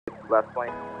last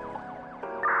point.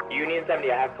 Union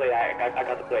 70, I have plate. I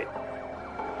got the plate.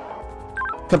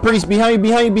 Caprice, behind you,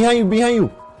 behind you, behind you, behind you!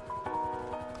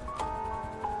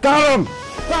 Got him!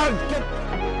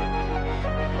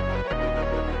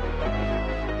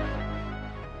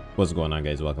 What's going on,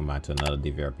 guys? Welcome back to another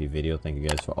DVRP video. Thank you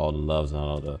guys for all the loves and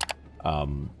all the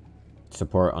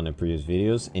support on the previous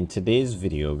videos. In today's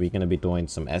video, we're going to be doing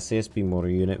some SASP Motor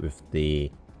Unit with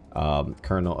the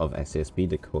kernel of SASP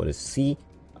Dakota C.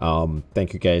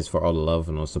 Thank you guys for all the love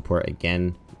and all the support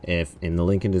again. If in the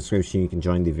link in the description you can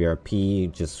join the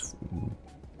VRP, just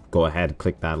go ahead,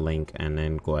 click that link, and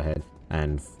then go ahead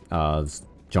and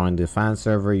join the fan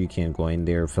server. You can go in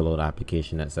there, fill out the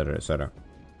application, etc, etc.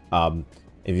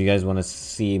 If you guys want to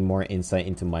see more insight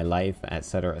into my life,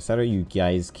 etc, etc, you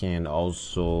guys can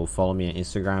also follow me on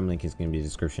Instagram. Link is going to be in the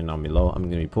description down below. I'm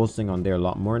going to be posting on there a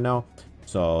lot more now,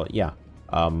 so yeah.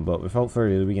 But without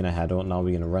further ado, we're gonna head out now.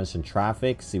 We're gonna run some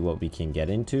traffic, see what we can get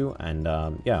into, and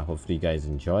yeah, hopefully you guys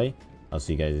enjoy. I'll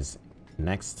see you guys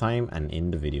next time and in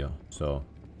the video. So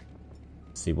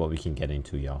see what we can get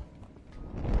into, y'all.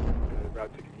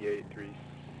 Route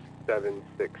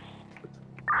 68376.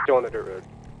 Still on the dirt road.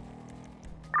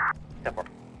 I'm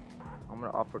gonna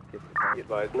offer 50. Be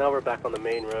advised. Now we're back on the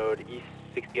main road, east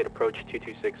 68 approach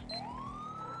 226.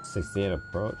 68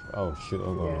 approach. Oh shoot,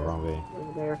 I'm going the wrong way.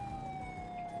 Over there.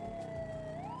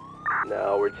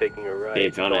 Now we're taking a right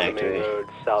Dave, on the main activate. road,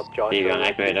 south Joshua. Dave, you wanna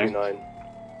activate there? 229.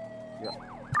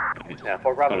 Yeah,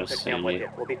 for Bravo Go to 60, I'm with Sandy.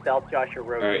 you. We'll be South Joshua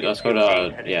Road. Alright, let's go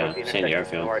to, yeah, Sandy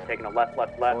Airfield. We're taking a left,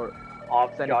 Or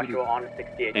off Sandy Joshua PD. on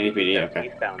 68. Sandy PD, okay.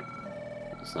 Eastbound.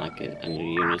 Let's not get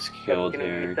any units killed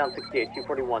here. Eastbound 68,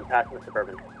 241, passing the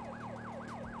Suburban.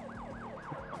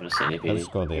 I'm gonna Sandy Let's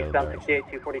PD. go the other Eastbound direction.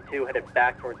 68, 242, headed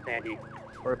back towards Sandy.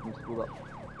 Or from school up.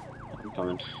 I'm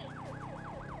coming.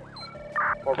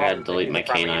 For I had to Bravo delete 60, my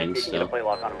primary, K9 you can get a still. plate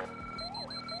lock on him.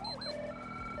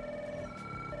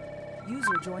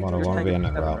 User joined Motor your one be in the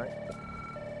Seven, route. right?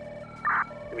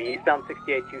 I mean, eastbound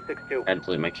 68, 262, I had to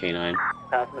delete my K9.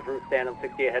 passing the fruit stand on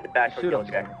 68, headed back towards Shoot Yellow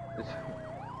him. Jack.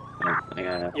 I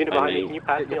gotta Unit behind me, can find you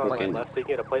pass me on the fucking- left so you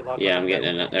can get a plate lock? Yeah, I'm getting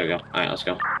in it. There we go. Alright, let's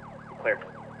go. Clear.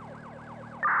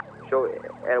 Show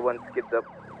everyone skipped up.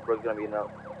 We're gonna be enough.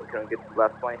 We're gonna get to the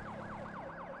last point.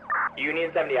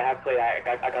 Union 70, I have plate. I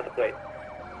got the plate.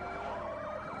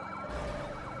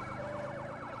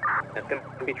 It's gonna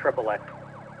be triple X.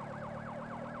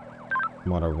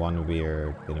 Motor 1, we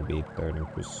are gonna be third in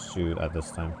pursuit at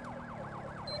this time.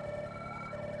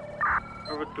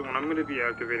 Over 2, I'm going to be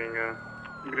activating his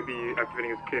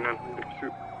K9 in the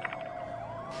pursuit.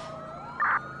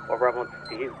 Well, Bravo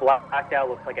 60, he's blacked out.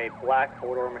 Looks like a black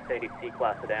four-door Mercedes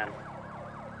C-Class sedan.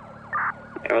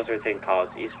 Arrows are taking calls.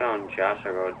 Eastbound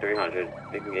Joshua Road 300.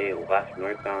 Making a left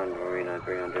northbound Marina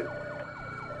 300.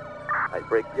 Alright,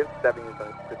 break. You have 7 units on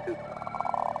this pursuit.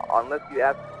 Unless you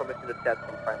ask permission to test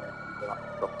from primary, you will not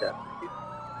self-test.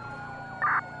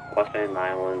 West End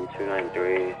Island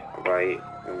 293. Right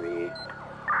from the.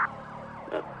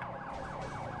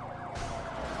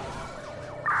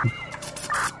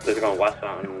 This is going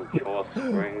westbound Shoal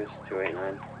Springs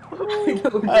 289.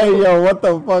 Hey yo, what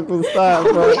the fuck was that,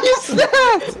 bro? What is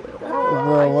that?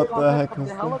 Bro, what the heck was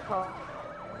that?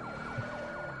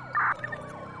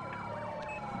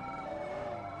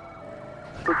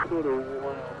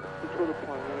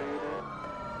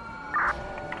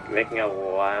 Making a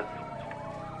left.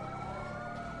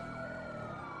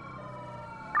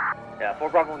 Yeah, 4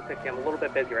 Bravo 160, I'm a little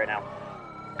bit busy right now.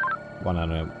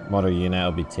 100 Motor Unit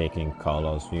will be taking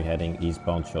call-outs. We're heading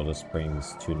eastbound Shoulder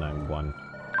Springs 291.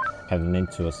 Heading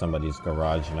into somebody's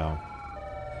garage now.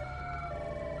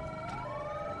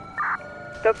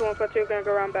 Delta 152 gonna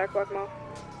go around back, block them off.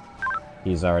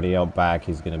 He's already out back.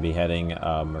 He's gonna be heading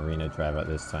Marina Drive at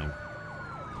this time.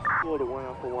 Florida 1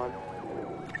 Alpha 1.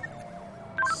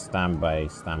 Stand by,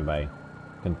 stand by.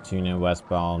 Continue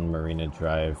westbound Marina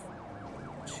Drive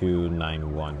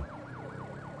 291.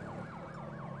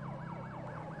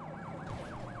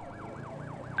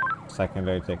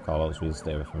 Secondary take call-outs. We'll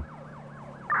stay with him.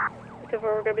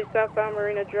 Therefore, we're gonna be southbound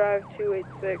Marina Drive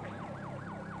 286.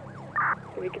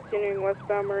 Gonna be continuing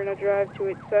westbound Marina Drive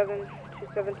 287,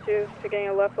 272. Taking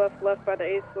a left by the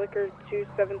Ace Liquor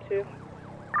 272.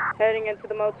 Heading into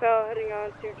the motel, heading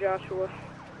on to Joshua.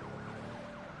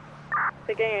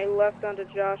 Taking a left onto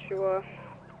Joshua.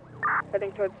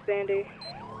 Heading towards Sandy.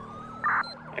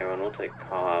 Everyone will take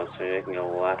call so you're making a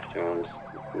left around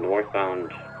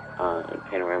northbound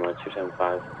Panorama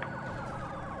 275.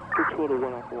 Florida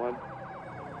 1 Alpha 1.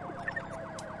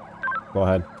 Go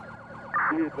ahead.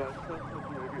 We advise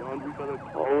suspect may be on. We got a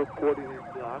call reporting a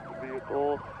black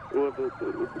vehicle with the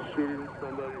shooting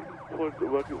somebody. Towards the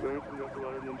record, learning from the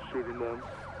other and then shooting them.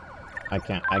 I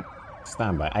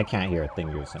stand by. I can't hear a thing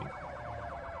you're saying.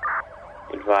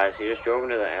 Advise, he just drove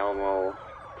into the Alamo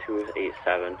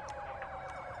 287.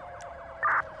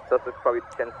 Suspect's probably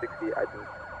 1060, I think.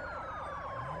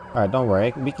 Alright, don't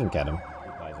worry. We can get him.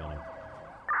 Keep eyes on him.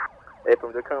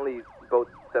 April, they're currently both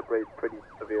separated pretty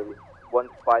severely. One's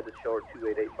by the shore,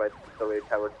 288 by the accelerator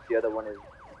tower. The other one is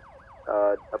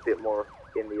a bit more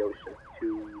in the ocean,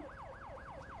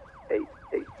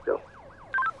 288 still.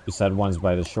 You said one's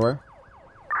by the shore?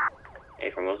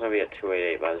 From those gonna be at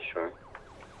 288 by the shore.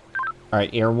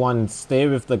 Alright, Air 1, stay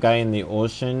with the guy in the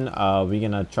ocean. We're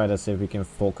gonna try to see if we can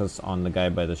focus on the guy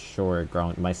by the shore,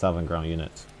 myself and ground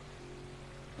units.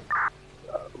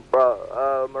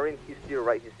 Marine, he's to your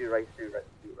right, he's to your right, he's to your right,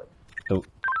 he's to your right.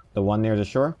 The one near the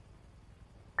shore?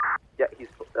 Yeah, he's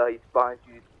behind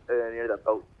you near that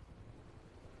boat.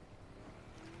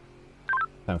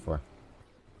 10-4. For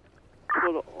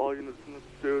the all units in the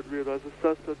stairs, we advise the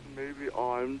suspect may be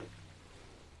armed.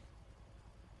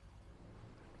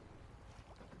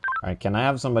 Alright, can I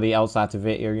have somebody else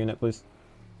activate air unit, please?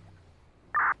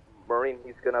 Marine,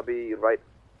 he's gonna be right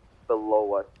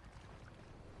below us.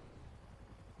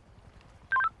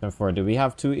 10-4, do we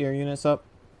have 2 air units up?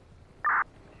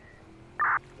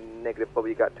 Negative, but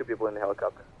we got 2 people in the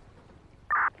helicopter.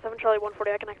 7 Charlie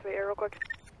 140, I can activate air real quick.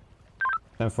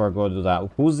 10-4, go do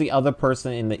that. Who's the other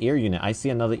person in the air unit? I see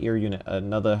another air unit,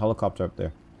 another helicopter up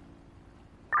there.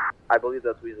 I believe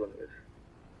that's Weasel News.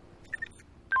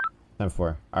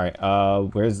 10-4. Alright,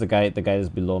 where's the guy? The guy is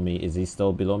below me. Is he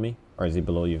still below me? Or is he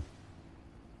below you?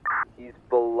 He's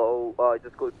below,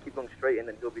 just keep going straight and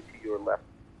then he'll be to your left.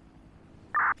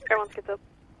 Everyone gets up.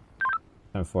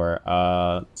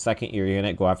 10-4. Second air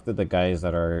unit, go after the guys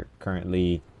that are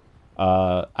currently...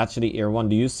 actually, Air 1,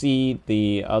 do you see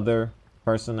the other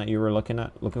person that you were looking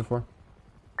for?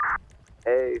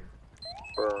 A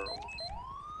firm.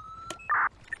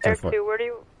 Air 2, where do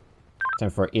you...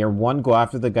 10-4. Air 1, go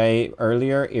after the guy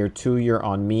earlier. Air 2, you're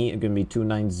on me. It's going to be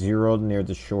 290 near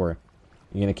the shore.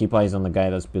 You're going to keep eyes on the guy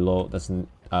that's below, that's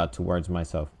towards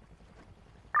myself.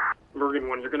 Morgan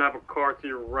 1, you're gonna have a car to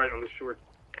your right on the shore.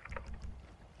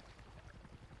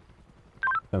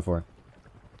 10-4.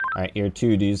 Alright, Air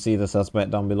 2, do you see the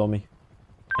suspect down below me?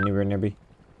 Anywhere near me?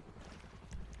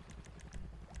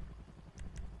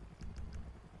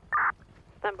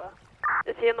 Stand by.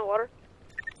 Is he in the water?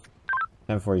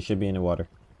 10-4, he should be in the water.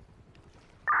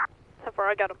 10-4,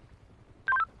 I got him.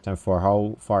 10-4,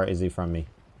 how far is he from me?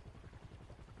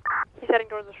 He's heading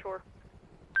towards the shore.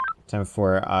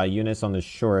 10-4, units on the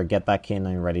shore, get that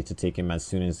K9 ready to take him as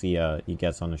soon as he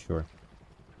gets on the shore.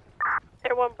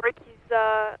 Air 1, break. He's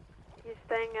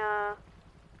staying,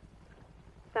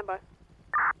 stand by.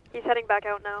 He's heading back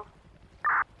out now.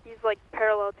 He's, like,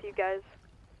 parallel to you guys.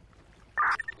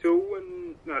 2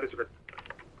 and... No, this is good.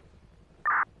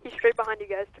 He's straight behind you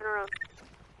guys. Turn around.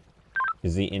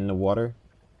 Is he in the water?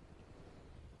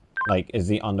 Like, is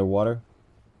he underwater?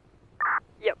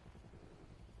 Yep.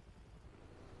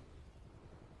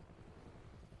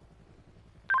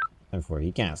 10-4,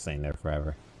 he can't stay in there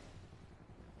forever.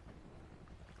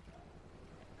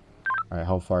 Alright,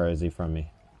 how far is he from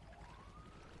me?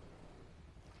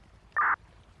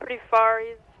 Pretty far.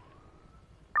 He's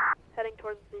heading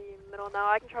towards the middle now.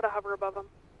 I can try to hover above him.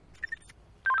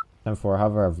 10-4,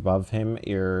 hover above him.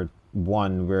 Air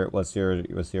 1, what's your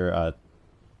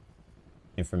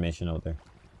information out there?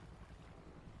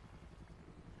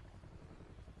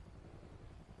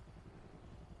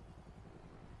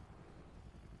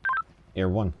 Air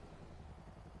 1.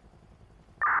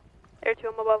 Air 2,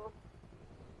 I'm above him.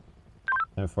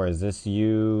 10-4, is this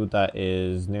you that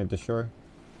is near the shore?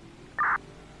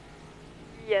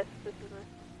 Yes, this is me.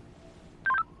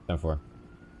 10-4.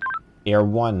 Air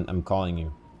 1, I'm calling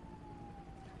you.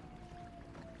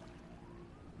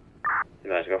 You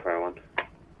guys go for Air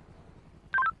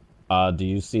 1. Do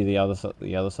you see the other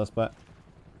suspect?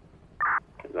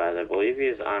 Guys, I believe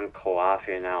he's on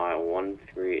Kalafia now at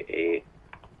 138.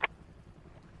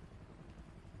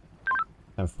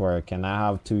 10-4, can I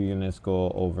have 2 units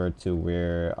go over to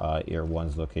where Air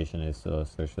 1's location is to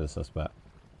search for the suspect?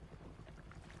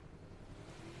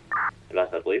 Guys,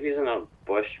 I believe he's in a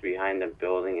bush behind the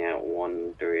building at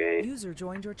 138. User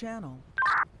joined your channel.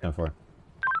 10-4.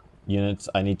 Units,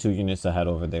 I need 2 units to head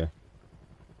over there.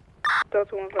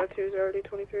 Delta 152 is already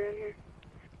 23 in here.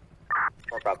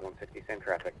 4-5 160, same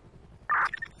traffic.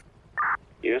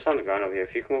 You're just on the ground over here.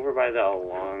 If you come over by the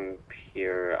long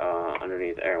pier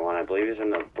underneath Air 1, I believe he's in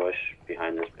the bush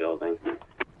behind this building.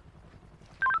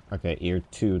 Okay, ear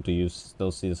 2, do you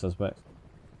still see the suspect?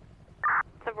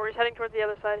 10-4, he's heading towards the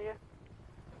other side here.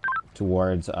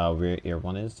 Towards where ear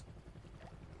 1 is?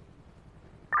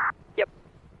 Yep.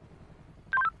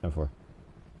 10-4.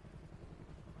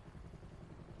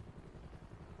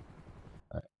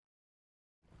 Alright.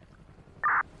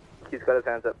 He's got his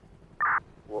hands up.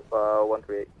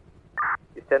 138.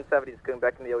 He's 10-7, he's going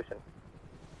back in the ocean.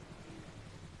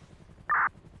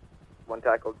 1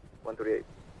 tackled, 138.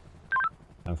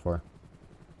 10-4.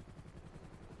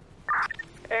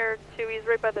 Air 2, he's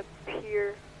right by the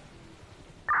pier.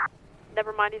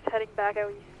 Never mind, he's heading back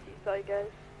out. He saw you guys.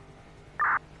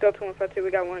 Delta 152,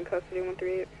 we got 1 in custody,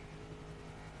 138.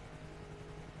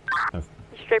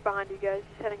 He's straight behind you guys.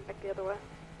 He's heading back the other way.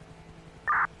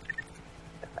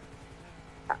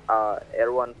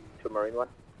 Air 1 to Marine 1.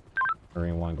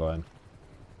 Marine 1, go ahead.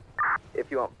 If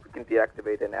you want, we can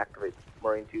deactivate and activate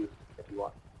Marine 2 if you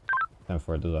want.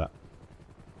 10-4, do that.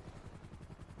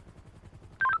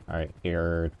 Alright,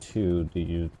 Air 2, do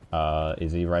you,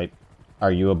 is he right?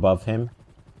 Are you above him?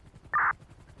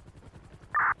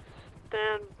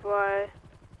 Stand by.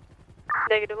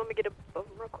 Negative, let me get above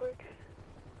him real quick.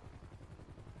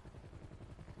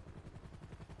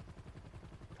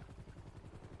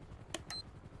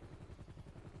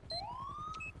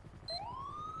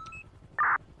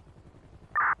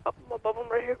 Up, I'm above him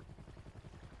right here.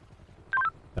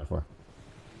 10-4.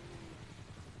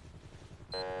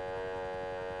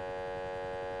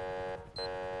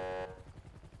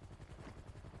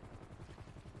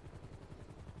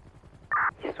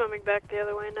 He's swimming back the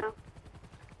other way now.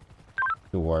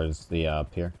 Towards the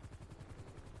pier?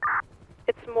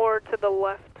 It's more to the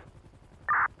left.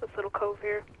 This little cove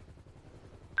here.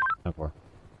 10-4.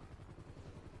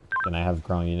 Can I have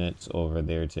ground units over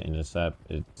there to intercept?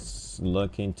 It's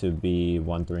looking to be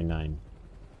 139.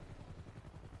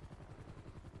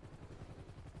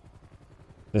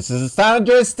 This is a San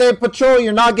Andreas State Patrol.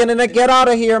 You're not gonna get out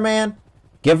of here, man.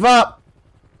 Give up.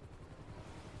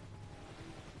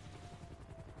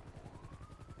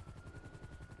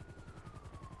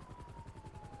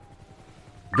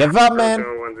 Give up, man.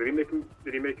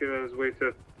 Did he make his way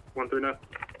to 139?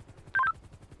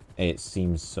 It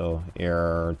seems so.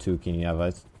 Air 2, can you have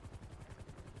us?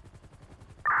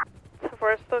 So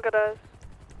far, I still got us.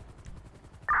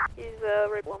 He's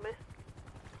right below me.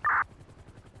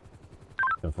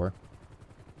 10-4.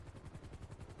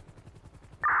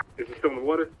 Is he still in the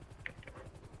water?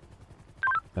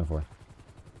 10-4.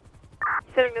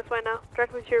 He's heading this way now,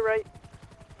 directly to your right.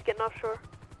 He's getting offshore,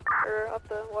 or up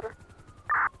the water.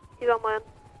 He's on land.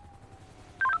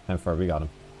 10-4, we got him.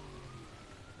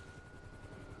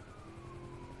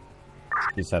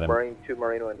 He said him. Marine 2,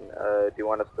 Marine 1, do you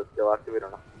want us to still activate or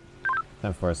not?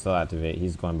 10-4, still activate.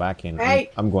 He's going back in.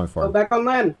 Hey! I'm going for Go him. back on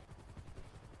land.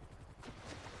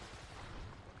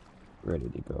 Ready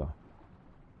to go.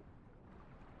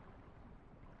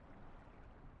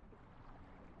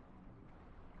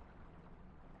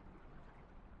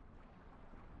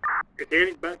 Is he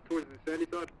heading back towards the sandy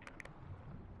side?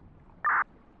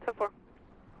 10-4.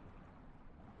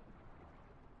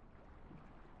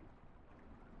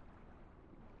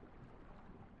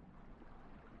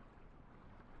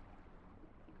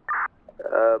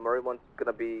 Marine 1's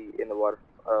gonna be in the water.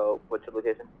 What's your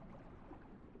location?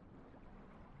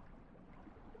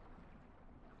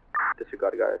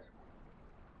 Disregard, guys.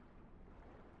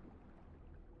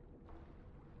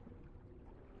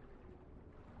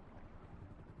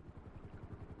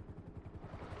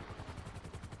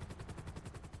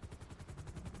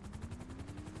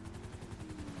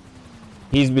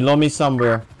 He's below me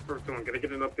somewhere. First one, can I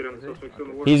get an update on the suspects in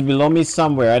the water? He's below me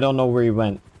somewhere. I don't know where he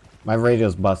went. My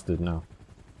radio's busted now.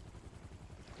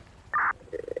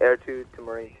 Air 2 to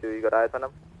Marine 2, you got eyes on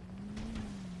him?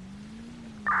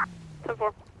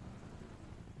 10-4.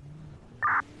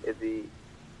 Is he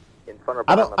in front or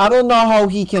I behind don't know how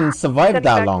he can survive Heading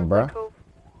that back long, towards bruh. the cove.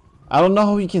 I don't know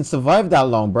how he can survive that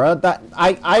long, bruh. That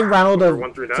I ran out of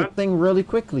 139? the thing really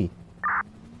quickly.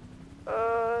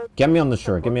 Uh, Get me on the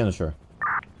shore. Get me on the shore.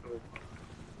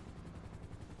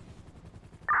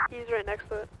 he's right next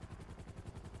to it.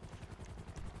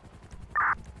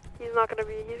 He's not gonna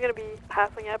be, he's gonna be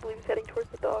passing, I believe he's heading towards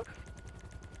the docks.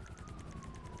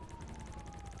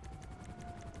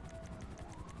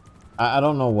 I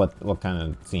don't know what kind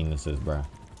of scene this is, bruh.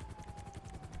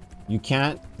 You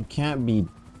can't be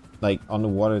like on the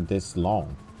water this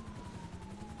long.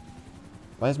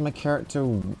 Why is my character?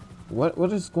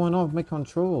 What is going on with my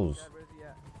controls?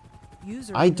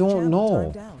 User I in your don't channel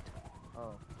know. timed out.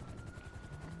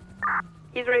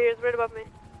 He's right here, he's right above me.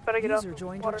 Better get off User the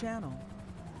joined water. your channel.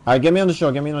 Alright, get me on the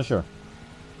shore. Get me on the shore.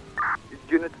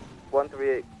 Unit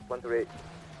 138, 138.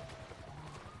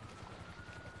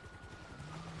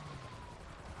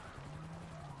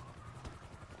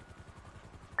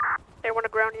 Hey, one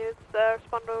of ground units,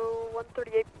 respond to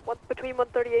 138, between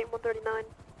 138 and 139.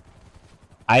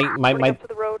 My To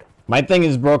the road. my thing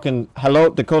is broken. Hello,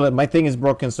 Dakota. My thing is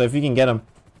broken. So if you can get him.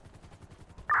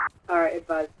 Alright,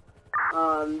 advise.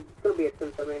 It's gonna be a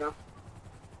 10-7 right now.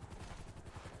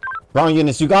 Ground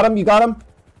units, you got him. You got him.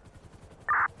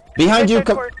 Behind you,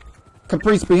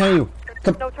 Caprice. Behind you.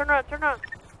 No, turn around, turn around.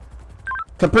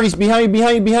 Caprice, behind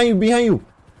you.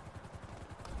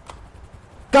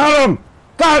 Got him!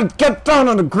 God, get down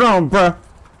on the ground, bruh.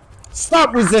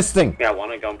 Stop resisting. Yeah,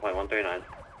 1 at gunpoint, 139.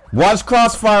 Watch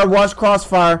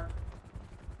crossfire.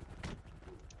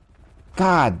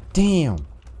 God damn.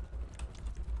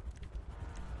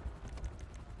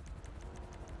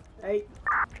 Hey.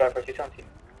 Driver 220.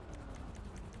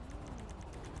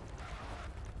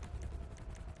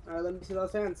 Alright, let me see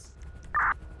those hands.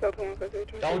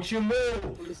 Don't you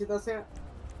move! Let me see those hands.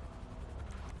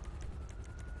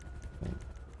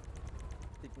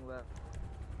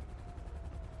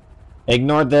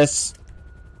 Ignore this.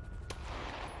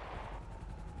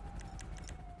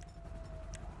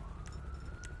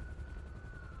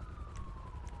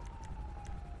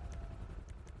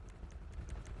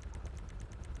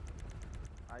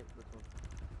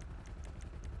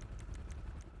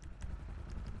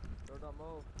 Don't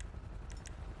move.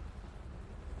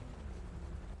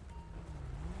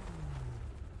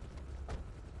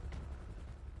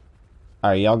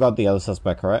 Alright, y'all got the other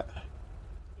suspect, correct?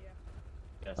 Yeah.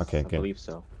 Yes, Okay, I good. believe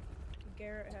so.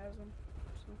 Garrett has him.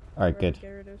 Alright, good.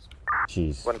 Garrett is.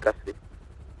 Jeez. One custody.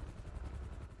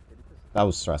 That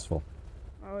was stressful.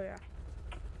 Oh, yeah.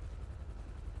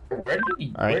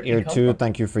 Alright, year 2,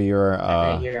 thank you for your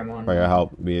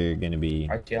help. We're gonna be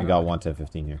we got 1 to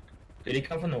 15 here. Did he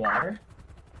come from the water?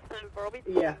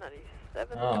 Yeah.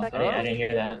 Oh, sorry, I didn't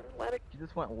hear that. He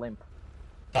just went limp.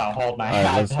 I'll hold my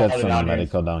Alright, let's get some down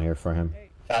medical down here for him.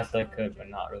 fast as I could, but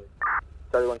not really.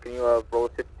 Sorry, one, can you roll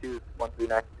 52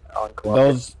 139 on co-op?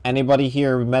 Those anybody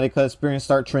here with medical experience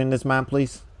start training this man,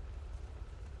 please?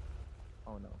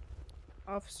 Oh no.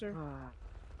 Officer.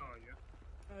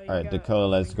 Alright, Dakota,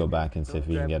 let's go back and see if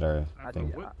we can get our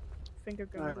thing. Finger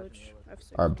gun glitch.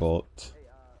 F6. Our boat.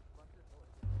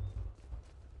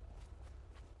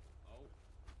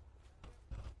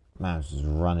 Man, it's just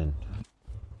running.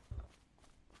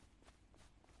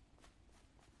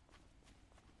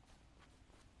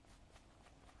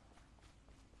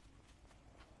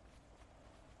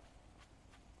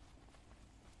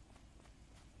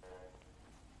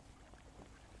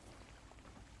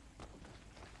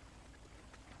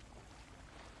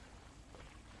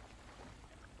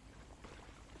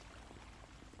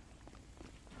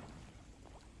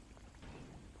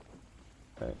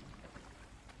 Okay.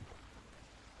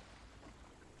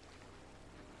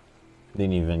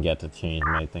 Didn't even get to change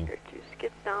my thing.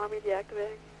 Skip down, I'm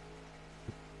deactivating.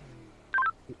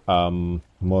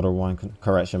 Motor 1,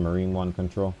 correction, Marine 1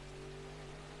 control.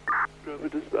 Driver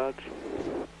dispatch.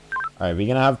 Alright, we're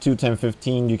gonna have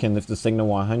 21015. You can lift the signal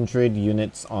 100.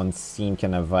 Units on scene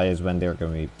can advise when they're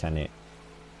gonna be 10-8.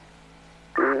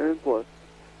 And what?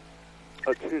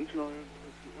 Attention on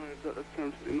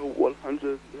attempt signal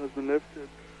 100 has been lifted.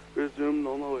 Resume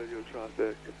normal radio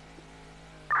traffic.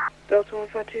 Delta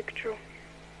 152 control.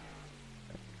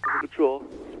 Control.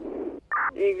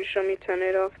 You can show me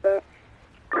 10-8 off that.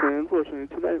 10-4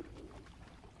 tonight.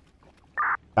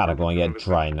 Gotta go and get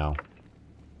dry now.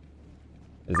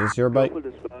 Is this your bike?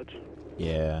 Dispatch.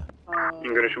 Yeah.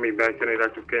 You're gonna show me back 10-8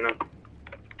 active K9.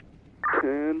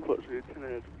 10-4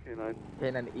 10 K9.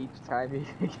 And each time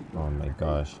he... Oh my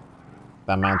gosh.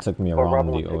 That man took me For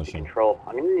around Bravo the 60 ocean. Control,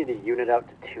 I'm gonna need a unit out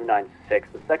to 296.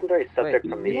 The secondary subject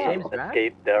from the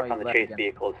escape from the chase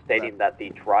vehicle is stating that the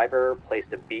driver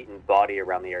placed a beaten body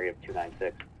around the area of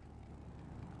 296.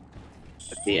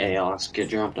 The ALS get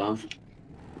dropped off.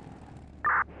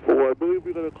 Oh, I believe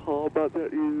we got a call about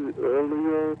that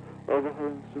earlier. Over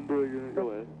having Simba unit your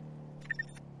way.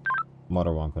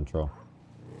 Motor 1 control.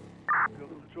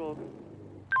 Control.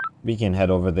 We can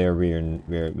head over there.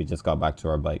 We just got back to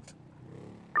our bikes.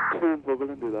 10, we're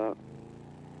gonna do that.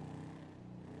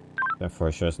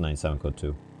 Therefore, sure it's 97 code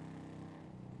 2.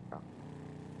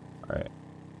 Alright.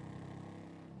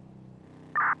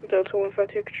 Delta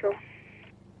 152 control.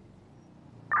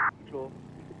 Control.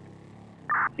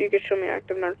 You can show me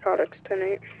active narcotics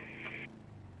 10-8.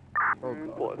 Oh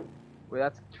god. Wait,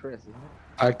 that's Tris, isn't it?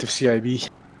 Active CIB.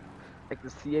 Like the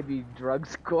CIB drug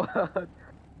squad.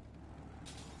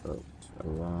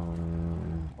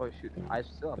 Around... Oh shoot, I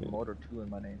still have Motor 2 in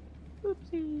my name.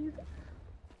 Oopsies.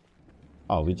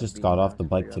 Oh, we just got off the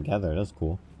bike together. That's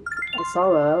cool. I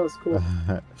saw that. That was cool.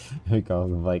 We got off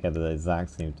the bike at the exact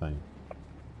same time.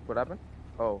 What happened?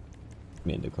 Oh.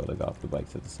 Me and Dakota got off the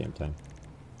bikes at the same time.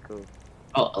 Cool.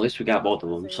 Oh, at least we got both of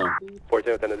them, so.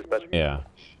 14 with the dispatch. Yeah.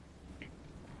 Can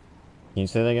you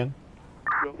say that again?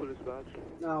 Go for dispatch.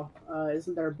 No,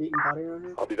 isn't there a beaten body around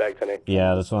here? I'll be back tonight.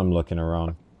 Yeah, that's what I'm looking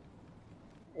around.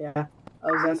 Yeah. I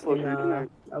was asking,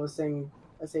 I was saying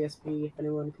SASP if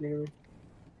anyone can hear me.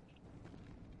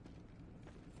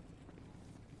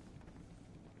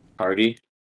 Hardy?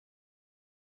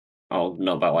 Oh,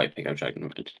 no, by white pickup truck.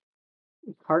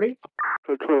 Hardy?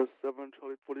 Control 7,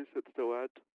 Charlie 46 still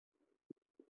at.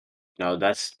 No,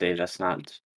 that's Dave. That's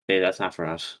not Dave. That's not for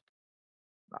us.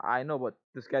 I know, but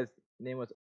this guy's name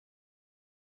was.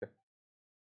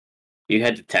 You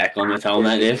had to tackle him and tell him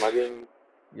that, Dave.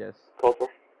 Yes. Call for.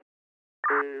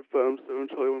 Hey, FiveM 7,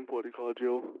 Charlie 140, call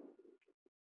Jill.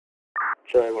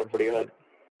 Charlie 140, go ahead.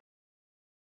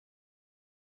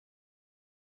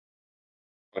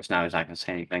 Of course, now he's not going to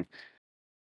say anything.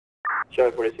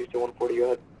 Charlie 46 to 140, go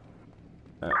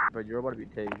ahead. But you're about to be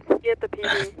tased. Get the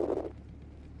PD.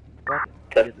 What?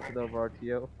 Get to the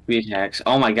RTO. Speed hacks.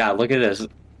 Oh my god, look at this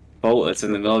boat that's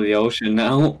in the middle of the ocean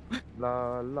now.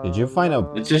 La, la, Did you find a...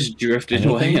 It just drifted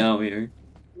away out here.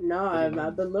 No,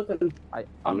 I've been looking.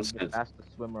 I'm the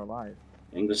fastest swimmer alive.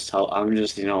 I'm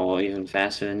just, you know, even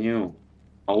faster than you.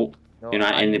 Oh, No, you're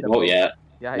not I'm in the boat yet.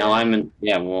 Yeah, no, yeah. I'm in.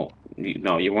 Yeah, well,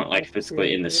 no, you weren't like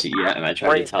physically in the seat yet, and I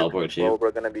tried to teleport you. Well,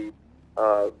 we're gonna be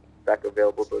back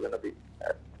available. We're gonna be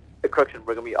at the correction.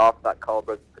 We're gonna be off that call.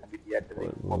 We're gonna be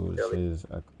deactivating momentarily. Is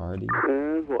a Cardi?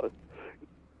 And what?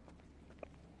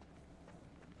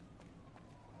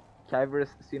 Have you ever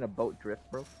seen a boat drift,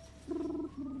 bro?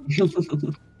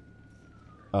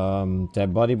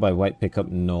 Dead body by white pickup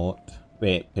note.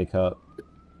 Wait, pickup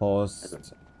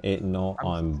post 8 note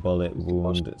on bullet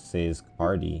wound says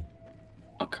Cardi.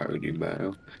 A Cardi,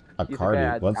 bro. A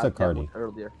Cardi? What's a Cardi?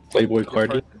 Earlier. Playboy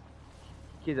Cardi?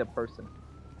 He's a person.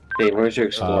 Hey, where's your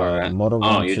Explorer at? Motor Oh,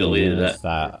 1 you 2 deleted units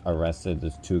that. that arrested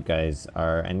those 2 guys.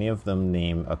 Are any of them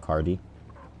named a Cardi?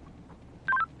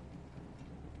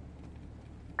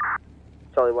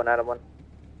 Charlie 1 Adam 1.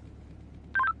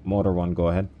 Motor 1, go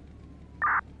ahead.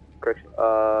 Correction.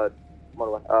 Motor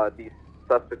 1. The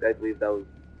suspect, I believe, that was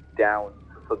down.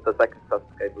 So the second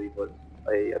suspect, I believe, was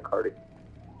a Cardi.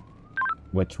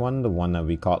 Which one? The one that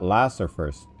we caught last or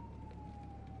first?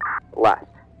 Last.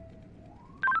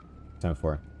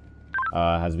 10-4.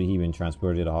 Has he been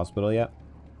transported to the hospital yet?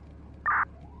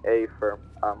 A firm.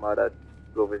 I'm at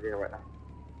go visiting right now.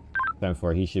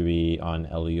 10-4. He should be on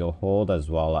LEO hold, as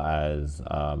well as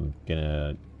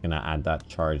gonna add that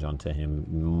charge onto him.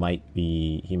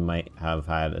 He might have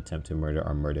had attempted murder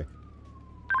or murder.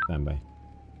 Stand by.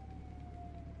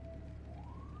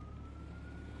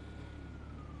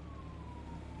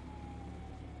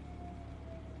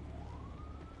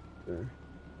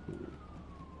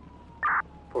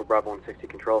 For Bravo 160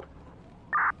 controlled.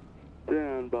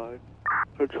 Stand by.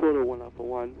 Controller 1 Alpha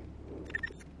 1.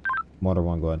 Motor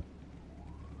 1, go ahead.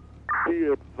 Be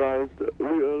advised, we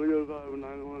earlier got a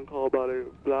 911 call about a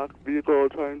black vehicle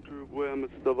trying to ram a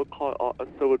silver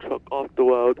truck off the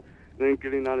road, and then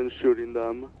getting out and shooting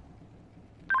them.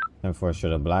 10-4.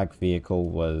 Should a black vehicle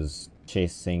was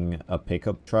chasing a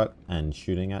pickup truck and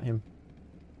shooting at him?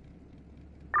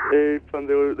 They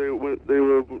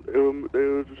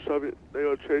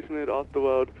were chasing it off the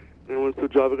road, and once the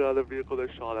driver got out of the vehicle, they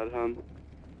shot at him.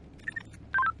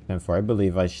 10-4. I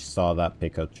believe I saw that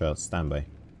pickup truck. Stand by.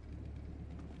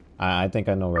 I think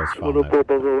I know where it's from.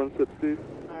 160.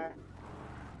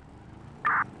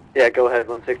 Yeah, go ahead,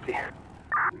 160.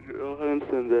 Go ahead and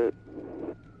send it.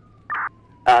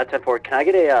 10-4, can I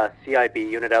get a CIB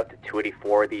unit out to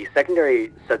 284? The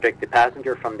secondary subject, the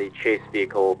passenger from the chase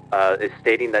vehicle, is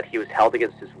stating that he was held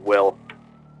against his will.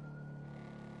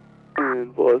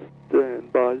 And was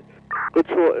stand by.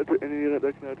 Control any unit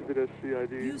that can activate a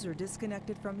CID. User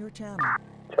disconnected from your channel.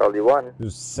 Charlie 1. It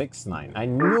was 6-9. I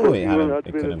knew it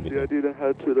couldn't be. CID, then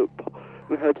head to the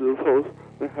post,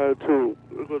 then head to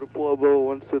go to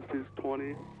Bravo 160's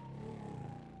 20.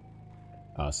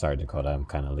 Sorry, Dakota. I'm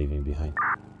kind of leaving behind.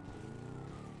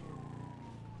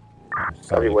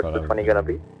 Sorry, what's the 20 gonna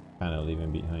be? Kind of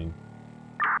leaving behind.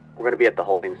 We're going to be at the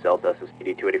holding cell,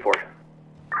 SSPD 284.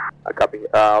 I copy.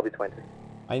 I'll be 20.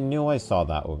 I knew I saw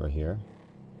that over here.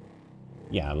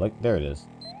 Yeah, look, there it is.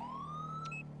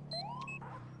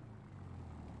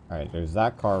 Alright, there's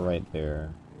that car right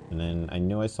there. And then I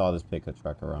knew I saw this pickup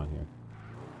truck around here.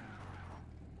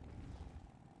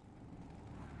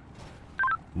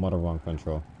 Motor 1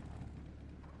 control.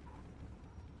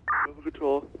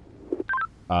 Control.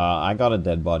 I got a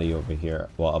dead body over here.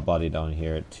 Well, a body down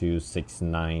here at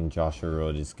 269 Joshua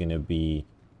Road. It's gonna be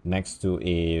next to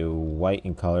a white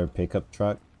in color pickup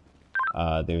truck.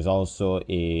 There's also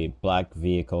a black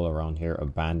vehicle around here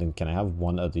abandoned. Can I have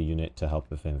one other unit to help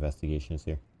with investigations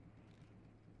here?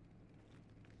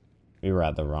 We were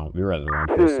at the wrong place.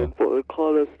 For the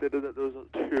caller stated that there was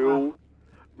two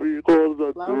vehicles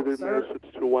that they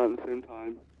managed to one at the same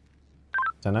time.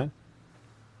 10-9?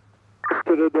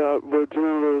 Stated that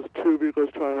Virginia there was two vehicles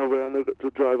trying to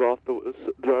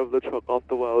drive the truck off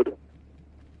the road.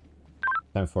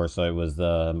 10-4. So it was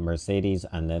the Mercedes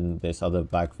and then this other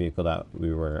black vehicle that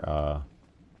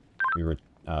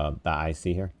that I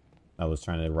see here. I was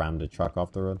trying to ram the truck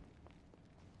off the road.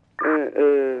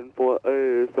 And for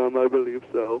some, I believe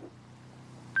so.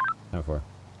 10-4.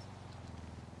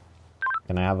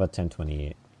 Can I have a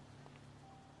 1028?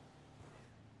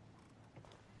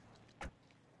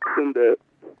 Send it.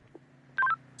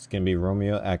 It's gonna be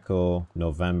Romeo Echo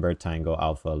November Tango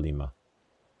Alpha Lima.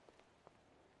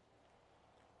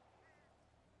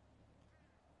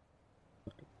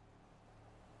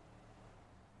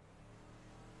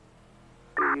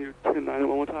 Can you 10-9 one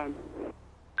more time?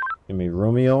 Give me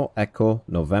Romeo Echo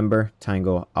November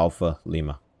Tango Alpha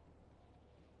Lima.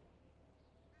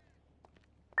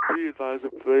 Be advised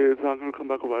if it's not going to come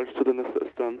back registered in the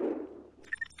system.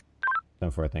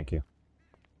 10-4, thank you.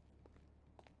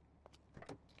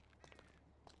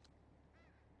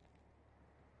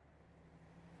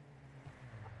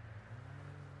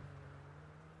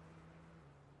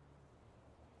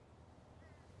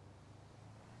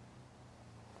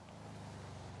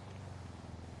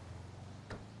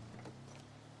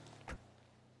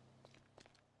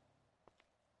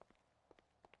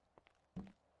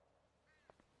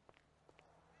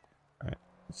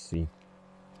 Let's see.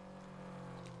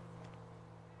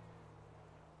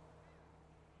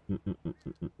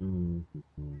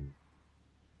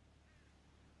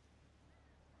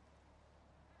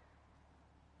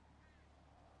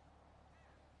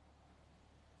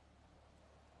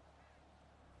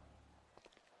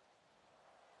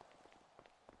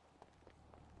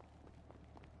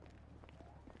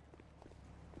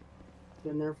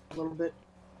 Been there for a little bit.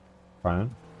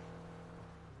 Brian?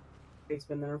 He's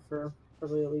been there for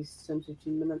probably at least 10-15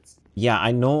 minutes. Yeah,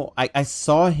 I know. I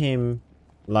saw him,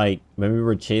 like, when we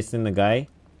were chasing the guy.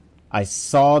 I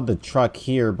saw the truck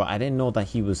here, but I didn't know that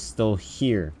he was still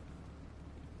here.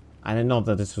 I didn't know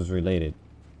that this was related.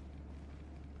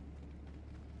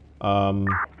 Harvard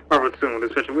soon,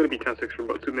 dispatch. I'm going to be 10-6 for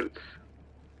about 2 minutes.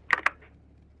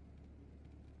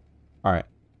 Alright.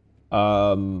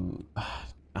 I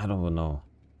don't know.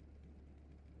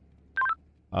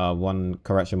 One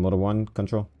correction, motor 1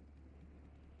 control.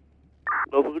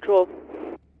 Local control.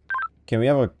 Can we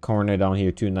have a coroner down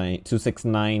here,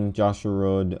 269 Joshua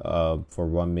Road, for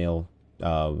 1 male,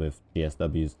 with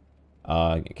DSWs.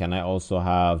 Can I also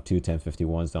have 2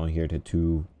 1051s down here to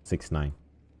 269?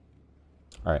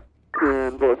 Alright.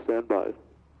 And go standby.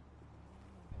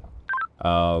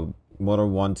 Motor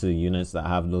 1 to the units that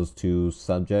have those 2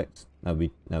 subjects that we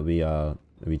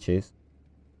chase.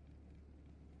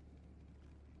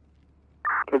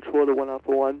 Control to 1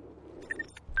 Alpha 1.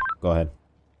 Go ahead.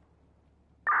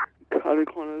 County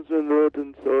corners and roads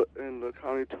and the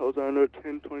county tolls are under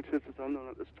 1026 is unknown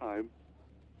at this time.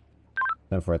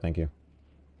 10-4, thank you.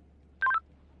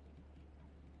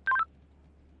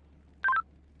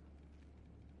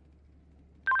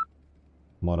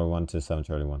 Motor 1 to 7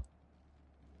 Charlie 1.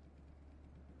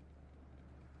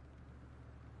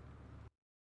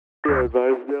 Yeah,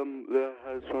 advise them that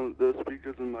the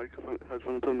speakers and microphone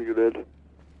headphones are muted.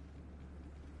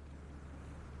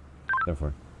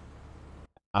 10-4.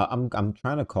 I'm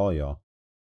trying to call y'all.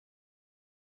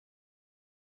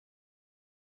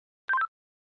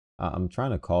 I'm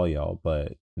trying to call y'all,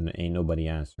 but ain't nobody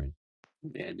answering.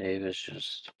 Yeah, Dave is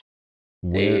just...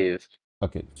 Dave.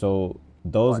 Okay, so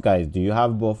those guys, do you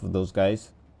have both of those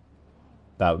guys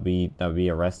that we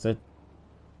arrested?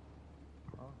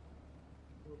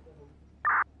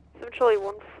 Essentially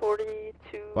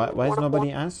 142. Why is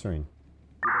nobody answering?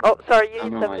 Oh, sorry, you I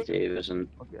need don't know why 70. Dave isn't...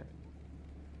 Okay.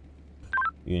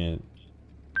 Unit.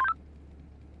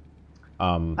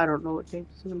 I don't know what James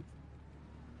is in.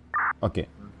 Okay.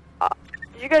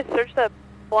 Did you guys search that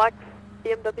black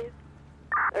BMW?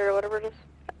 Or whatever it is?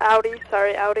 Audi,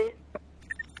 sorry, Audi.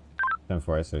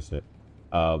 10-4, I searched it.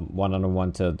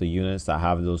 1-on-1 to the units that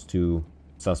have those 2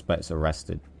 suspects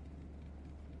arrested.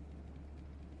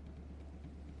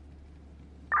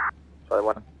 Sorry,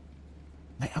 1.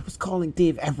 I was calling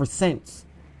Dave ever since.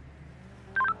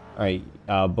 Alright,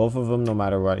 both of them, no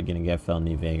matter what, are gonna get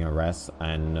felony evading arrest,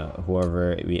 and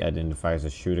whoever we identify as a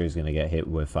shooter is gonna get hit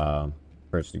with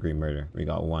first degree murder. We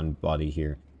got one body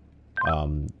here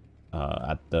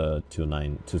at the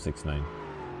 269.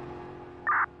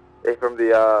 Hey, from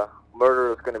the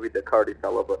murderer is gonna be the Cardi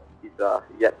fellow, but he's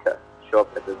yet to show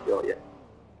up at this jail yet.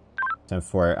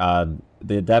 10-4.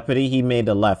 The deputy, he made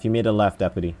a left. He made a left,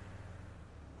 deputy.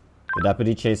 The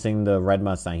deputy chasing the red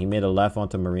Mustang. He made a left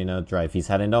onto Marina Drive. He's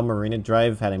heading down Marina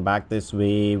Drive, heading back this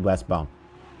way, westbound.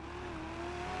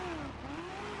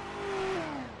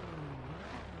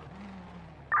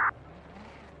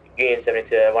 Union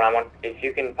 72, 1-on-1. If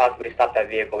you can possibly stop that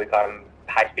vehicle, we caught him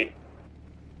high speed.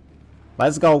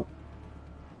 Let's go.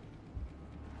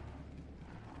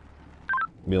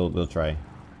 We'll try.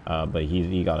 But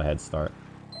he got a head start.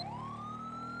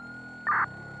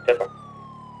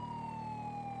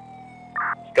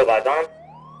 Skill vibes on him.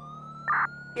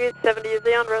 Unit 70, is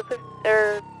he on Rosa?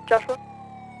 Or Joshua?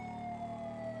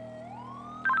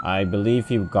 I believe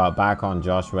he got back on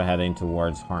Joshua heading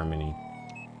towards Harmony.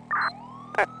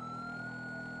 Alright.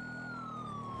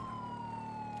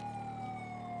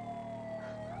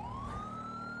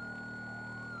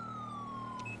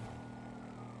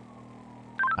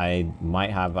 I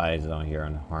might have eyes on here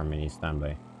on Harmony.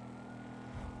 Standby.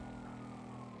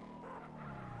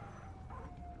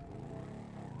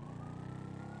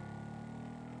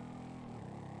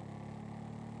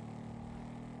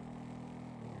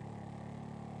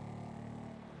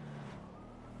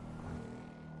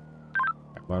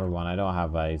 One, I don't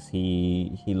have eyes.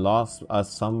 He lost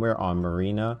us somewhere on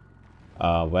Marina,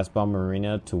 westbound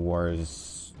Marina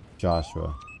towards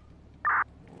Joshua.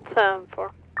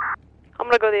 10-4. I'm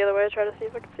gonna go the other way, try to see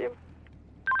if I can see him.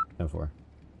 10-4.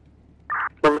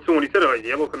 Number 2, when you said a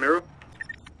yellow Camaro?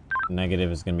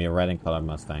 Negative is gonna be a red and color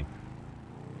Mustang.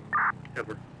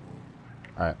 Ever.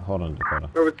 Alright, hold on, Dakota.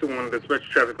 Number 2, when dispatch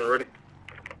traffic when ready.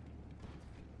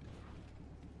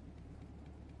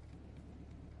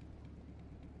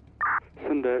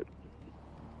 Send that.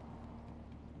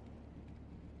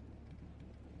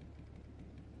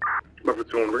 Number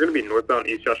 2, we're gonna be northbound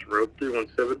East Joshua Road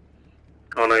 317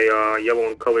 on a yellow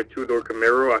and colored 2-door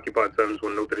Camaro, occupied times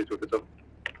 1 note that he's with himself.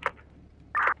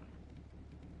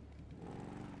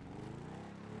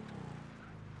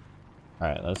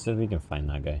 Alright, let's see if we can find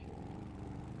that guy.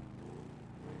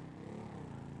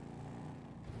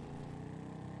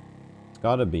 It's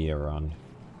gotta be around.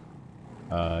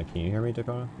 Can you hear me,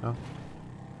 Dakota? No?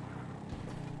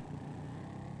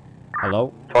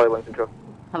 Hello? Charlie 1 control.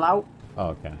 Hello? Oh,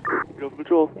 okay. Go for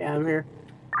patrol. Yeah, I'm here.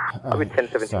 I'll be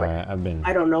 10-17. Sorry, I've been...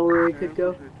 I don't know where he could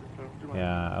go.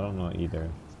 Yeah, I don't know either.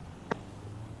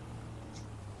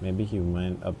 Maybe he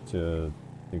went up to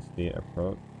 68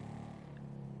 approach.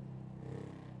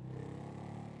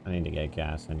 I need to get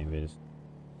gas anyways.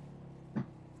 I'm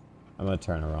gonna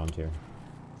turn around here.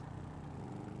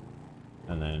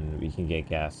 And then we can get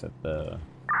gas at the...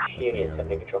 Union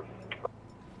 70 control.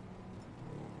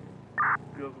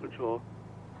 Go for patrol.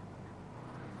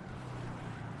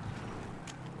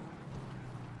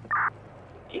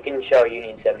 You can show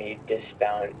Union 70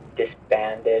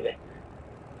 disbanded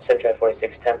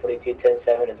 7546 1042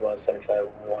 107 as well as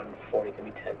 75140 to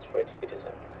be 1042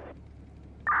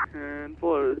 And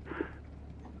 4.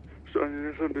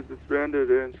 Union 70 disbanded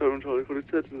and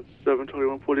 746 and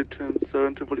 72140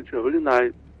 10 42 really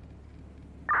nice.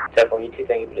 742,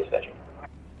 thank you for dispatching.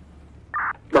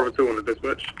 Number 2 on the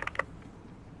dispatch.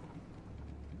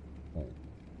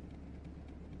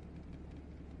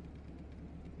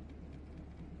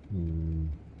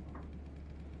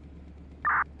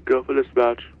 Go for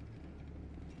dispatch.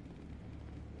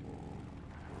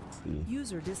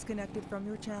 User disconnected from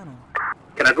your channel.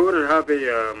 Can I go ahead and have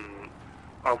a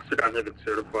officer down here that's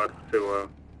certified to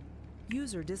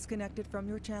User disconnected from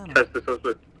your channel. test the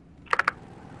suspect?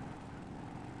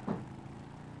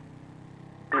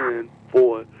 And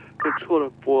 4. Control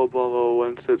to 4 Bravo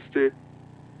 160.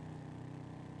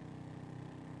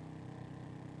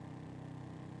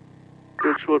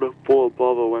 Control to 4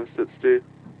 Bravo 160.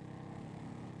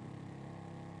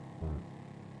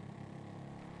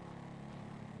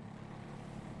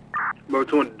 Number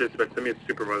 2 on the dispatch, send me a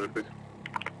supervisor, please.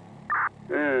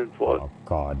 And 4. Oh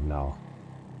god, no.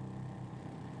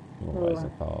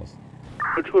 Supervisor calls.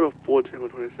 Control to 4 Tango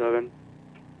 27.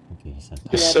 Okay, he sent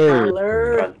that. Yes,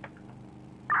 sir.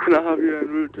 Can I have you en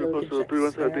route to postal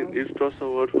 3117 East Joshua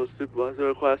Road for supervisor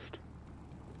request?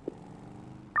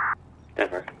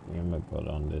 Never. I'm gonna go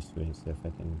down this way and see if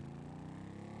I can...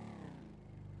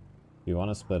 You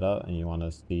want to split up and you want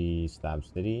to see Stab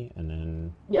City and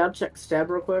then... Yeah, I'll check stab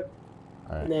real quick.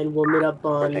 Alright. And then we'll meet up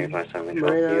on Taking 27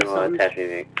 control. Marina or You something. attach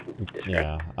me.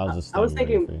 Yeah, I'll just I was stand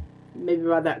ready thinking for you. maybe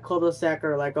about that cul-de-sac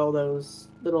or like all those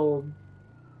little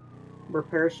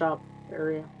repair shop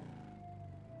area.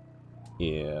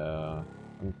 Yeah,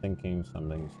 I'm thinking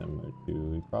something similar to.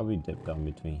 We probably dipped down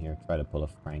between here. Try to pull a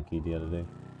Frankie the other day.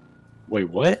 Wait,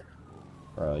 what?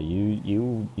 Bro,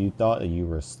 you thought that you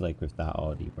were slick with that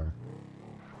Audi, bro.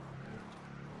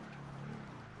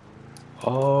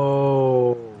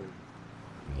 Oh.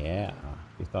 Yeah,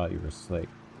 you thought you were slick.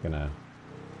 Gonna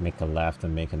make a left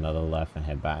and make another left and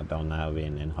head back down that way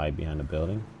and then hide behind the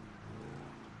building.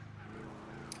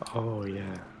 Oh,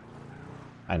 yeah.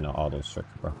 I know all those tricks,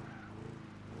 bro.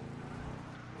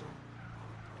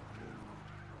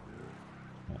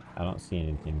 I don't see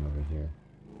anything over here.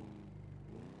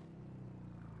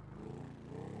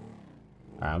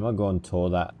 Alright, I'm gonna go and tow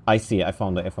that. I see it. I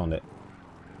found it.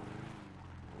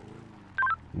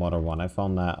 Motor 1. I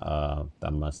found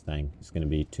that Mustang. It's gonna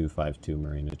be 252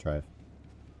 Marina Drive.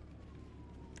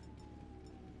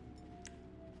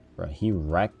 Bro, he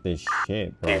wrecked this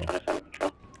shit, bro. 27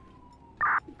 control.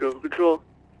 Go for control.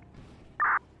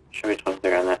 Should be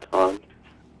 23 on that time.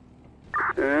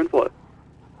 And what?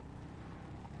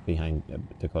 Behind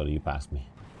Dakota, you passed me.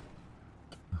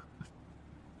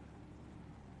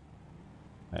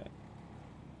 Alright.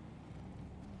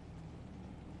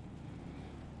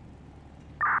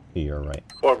 You're right.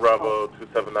 4 Bravo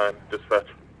 279, dispatch.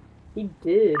 He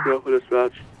did. Go for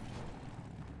dispatch.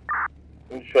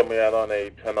 You showed me out on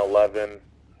a 1011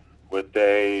 with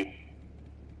a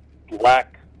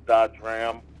black Dodge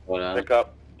Ram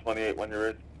pickup, 28 when you're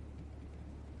in.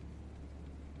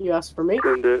 You asked for me?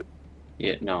 Send it.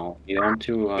 Yeah, no. You want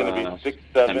to Gonna be 6-7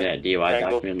 send me that DUI Tango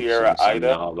document Sierra since I'm Ida,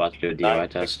 now about to do a DUI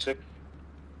test. 966.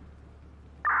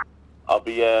 I'll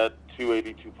be at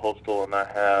 282 Postal and I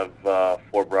have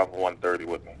 4 Bravo 130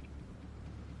 with me.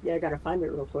 Yeah, I gotta find it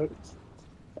real quick.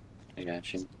 I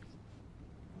got you.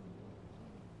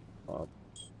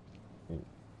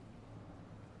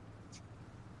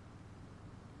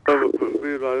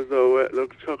 We advise the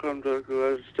truck comes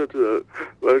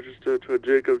registered to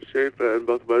Jacob Schaefer, and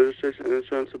both registration and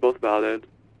insurance are both valid.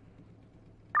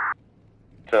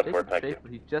 10-4, thank you.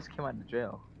 He just came out of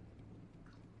jail.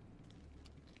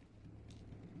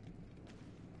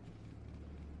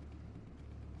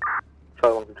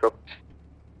 Charlie 1 control.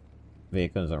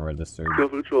 Vehicles are registered. Go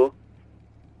for control.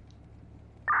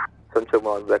 7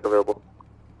 miles back available.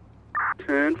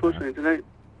 10-4, train tonight.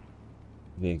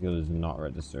 Vehicle is not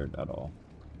registered at all.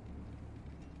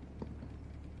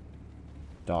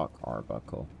 Doc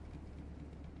Arbuckle.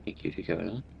 Thank you,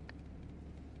 Dakota.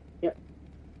 Yep.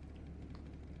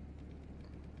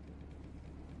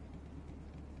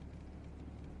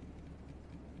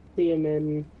 See him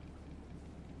in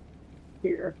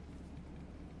here.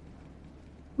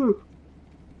 Whew.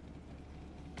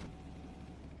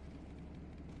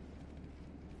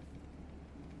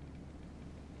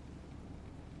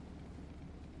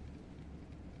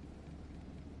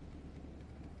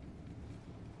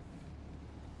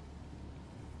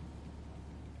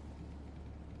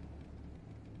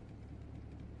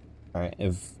 Alright,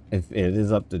 if it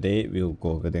is up to date, we'll go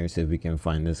over there and see if we can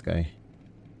find this guy.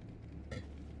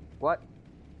 What?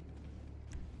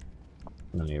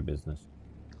 None of your business.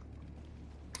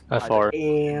 That's far.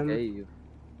 Dave.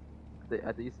 I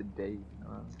thought you said Dave.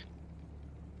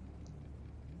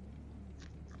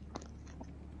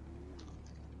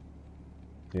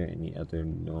 Is there any other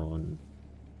known?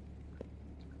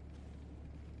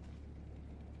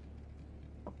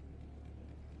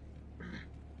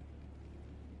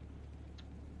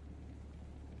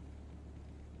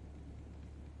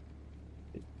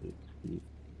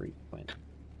 Frequent.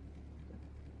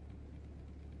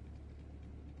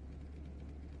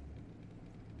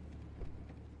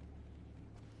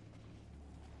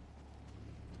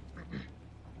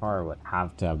 Car would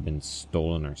have to have been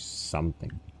stolen or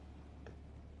something.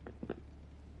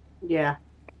 Yeah.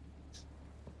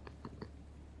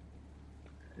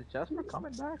 Is Jasper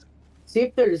coming back? See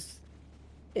if there's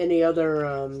any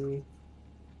other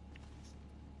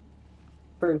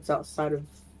burns outside of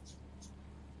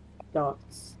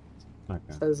docks. Okay.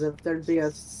 Because if there'd be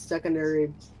a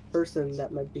secondary person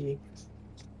that might be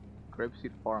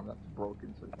Grapeseed Farm, that's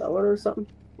broken. So that one or something.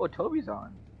 Oh, Toby's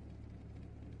on.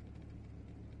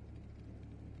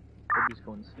 Toby's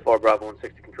going. 4 Bravo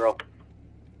 160 control.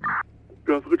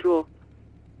 Go for control.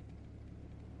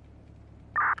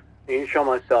 You can show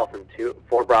myself in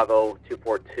 4 Bravo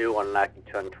 242 on an active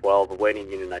 1012,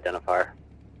 awaiting unit identifier.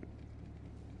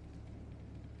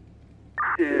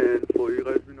 10-4, you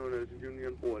guys be known as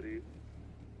Union 40.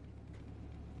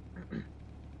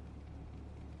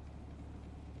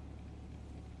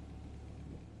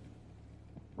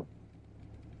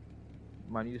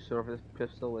 My new service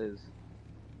pistol is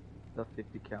the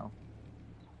 50 cal,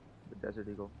 the Desert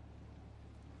Eagle.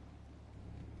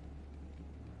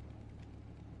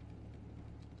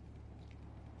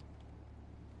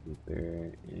 Is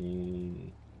there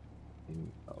anything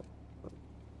else?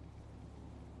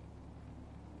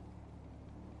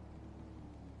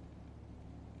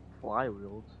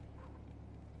 Flywheels.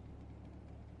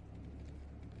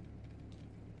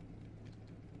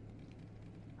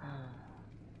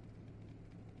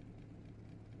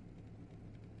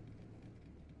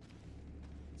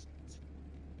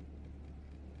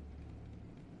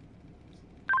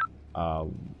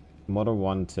 Motor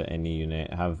 1 to any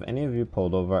unit. Have any of you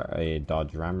pulled over a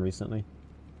Dodge Ram recently?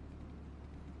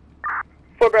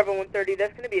 4 Bravo 130,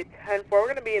 that's going to be a 10-4. We're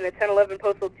going to be in the 1011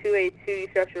 postal 282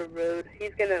 East Joshua Road.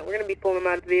 We're going to be pulling him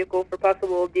out of the vehicle for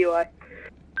possible DUI.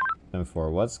 10-4,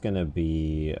 what's going to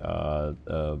be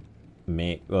the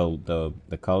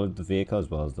color of the vehicle as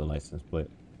well as the license plate?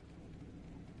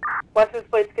 License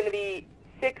plate's going to be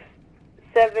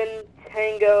 67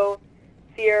 Tango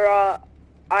Sierra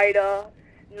Ida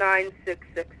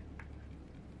 966.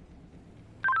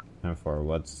 10-4,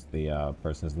 what's the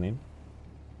person's name?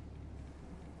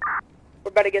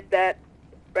 We're about to get that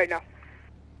right now.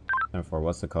 10-4,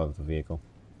 what's the color of the vehicle?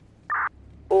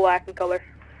 Black in color.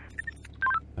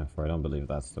 10-4, I don't believe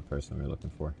that's the person we're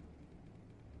looking for.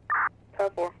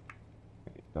 10-4.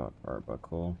 Dog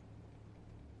Arbuckle.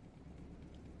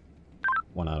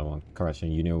 1 out of 1.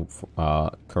 Correction, unit,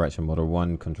 correction, motor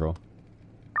 1, control.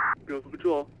 Go for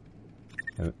control.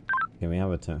 Can we have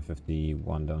a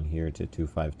 1051 down here to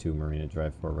 252 Marina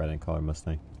Drive for red and color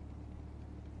Mustang?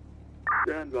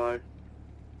 Stand by.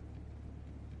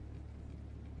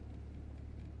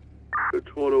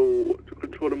 Control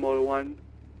to motor 1.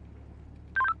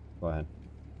 Go ahead.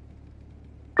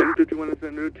 1051 is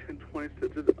under,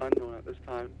 1026 is unknown at this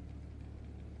time.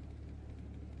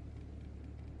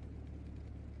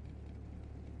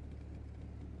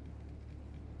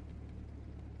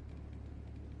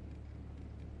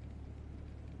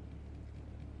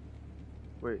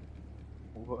 Wait,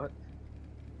 what?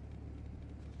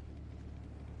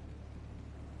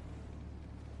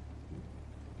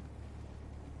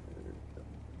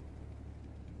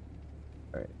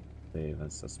 Alright, save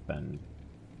and suspend.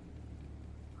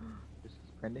 You're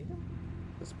suspending him?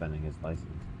 Suspending his license.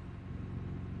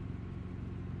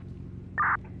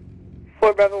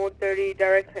 4 Bravo 130,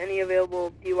 direct to any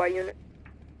available DUI unit.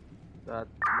 That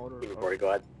motor. Before you go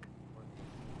ahead.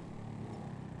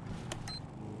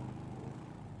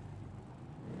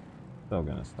 Still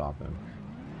gonna stop him.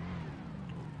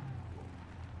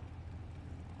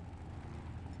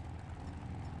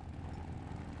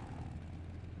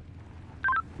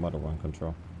 Motor 1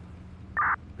 control.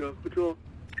 Go control.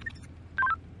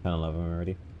 1011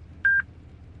 already.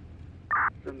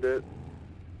 Send it.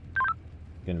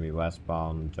 Gonna be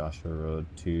westbound Joshua Road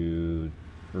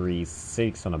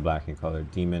 236 on a black and color.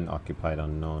 Demon occupied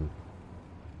unknown.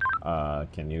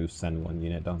 Can you send 1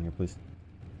 unit down here, please?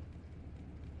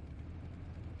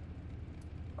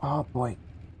 Oh boy.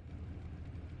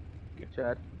 Good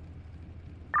Chad.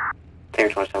 Clear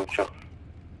 27 control.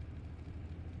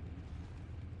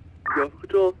 Go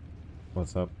control.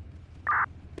 What's up?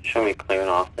 Show me clearing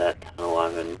off that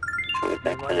 1011. Show me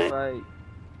that clinic.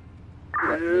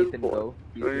 Let Nathan go.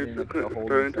 He's been in a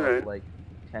holding cell for like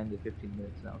 10 to 15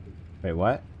 minutes now. Wait,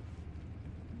 what?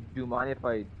 Do you mind if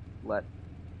I let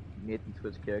Nathan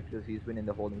switch characters? He's been in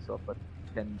the holding cell for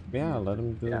 10 Yeah, minutes. let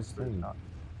him do his thing.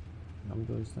 Let him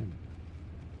do his thing.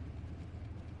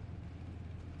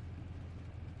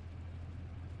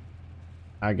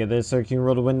 Alright, good day, sir. Can you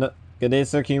roll the window? Good day,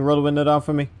 sir. Can you roll the window down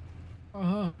for me?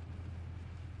 Uh-huh.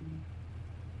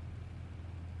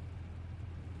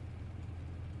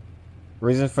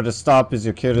 Reason for the stop is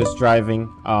your careless driving.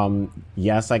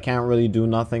 Yes, I can't really do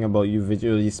nothing about you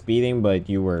visually speeding, but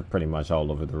you were pretty much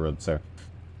all over the road, sir.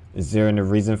 Is there any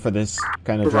reason for this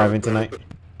kind of driving tonight?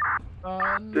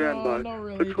 No, not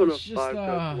really. It's just,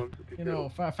 you know,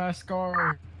 fast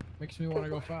car makes me want to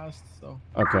go fast, so.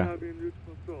 Okay.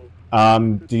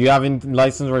 Do you have any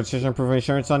license, registration, proof of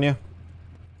insurance on you?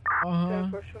 Uh-huh.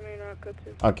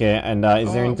 Okay, and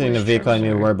is there anything in the vehicle I need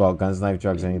to worry about? Guns, knife,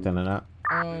 drugs, anything like that?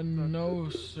 No,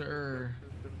 sir.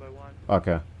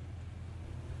 Okay.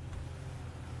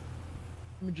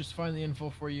 Let me just find the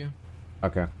info for you.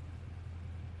 Okay.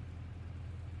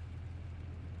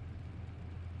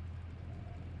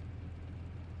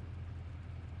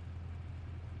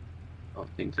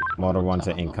 Motor 1's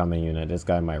an incoming unit. This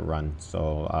guy might run,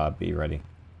 so be ready.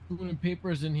 Moving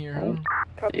papers in here, huh?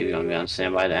 You're gonna be on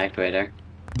standby to activate there.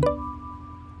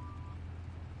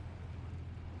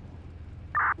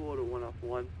 Motor 1 off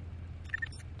 1.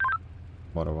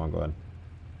 Motor 1, go ahead.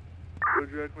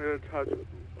 Would you like me to attach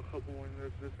a couple more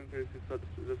units just in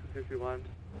case you land?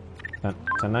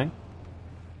 10-9?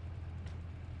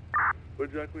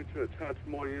 Would you like me to attach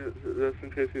more units just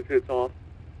in case he takes off?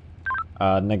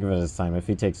 Negative this time. If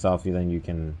he takes off, then you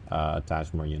can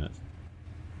attach more units.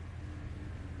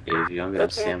 Dave, you want me to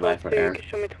stand by for air?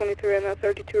 Show me 23 on that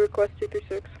 32 request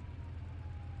 236.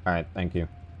 Alright, thank you.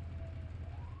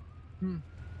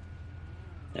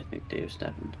 I think Dave's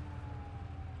stepping.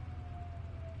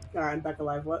 Alright, I'm back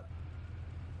alive. What?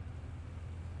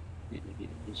 Yeah, he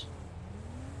is.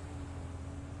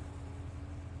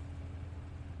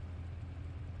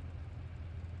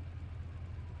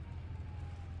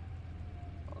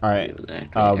 Alright,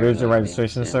 where's your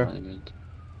registration, sir?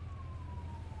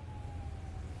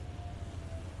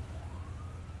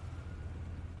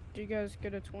 Do you guys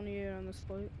get a 28 on this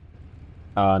plate?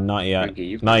 Not yet.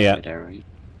 Frankie, Not yet. There, right?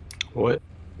 What?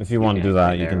 If you want to do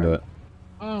that, you can do it.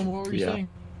 What were you saying?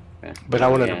 But I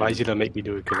want to advise you to make me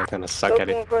do it because I kind of suck at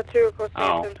it.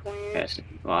 Oh, yes.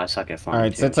 Well, I suck at farming.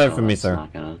 Alright, sit tight for me, sir.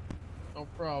 No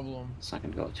problem. It's not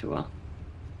gonna go too well.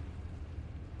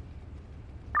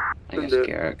 I guess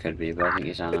Garrett could be, but I think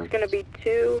he's on. It's gonna be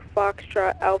 2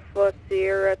 Foxtrot Alpha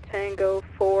Sierra Tango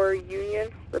 4 Union.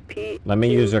 Repeat. Let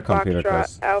me use your computer, Foxtrot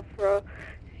Chris. Alpha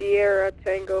Sierra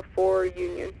Tango 4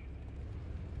 Union.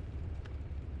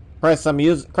 Chris, I'm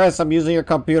using your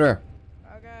computer.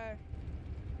 Okay.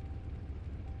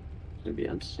 Gonna be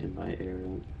on standby air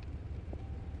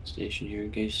station here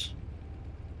in case.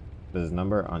 There's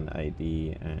number on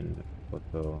ID and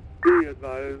photo. Be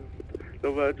advised, the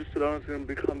registered owner is going to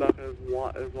be come back as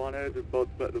wanted, both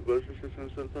the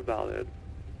registrations are valid.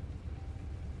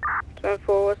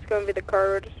 10-4, what's going to be the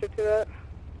car registered to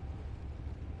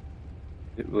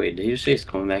that? Wait, did you say it's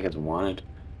coming back as wanted?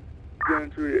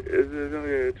 Is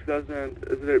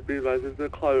it be advised, is the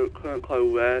current car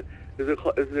red? Is it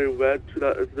red to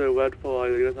that? Is it red for I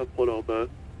guess I pulled over?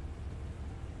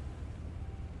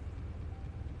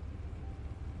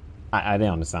 I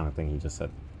didn't understand the thing he just said.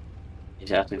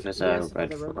 He's asking if it's a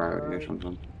red Ferrari or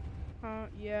something.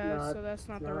 Yeah, No, so that's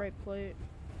not the right plate.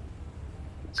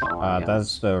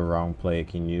 That's the wrong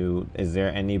plate. Is there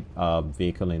any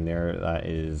vehicle in there that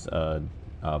is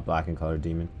black and color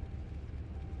demon?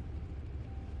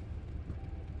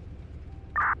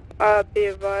 Be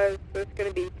advised, there's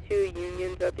gonna be 2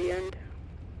 unions at the end.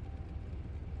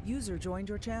 User joined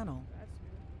your channel.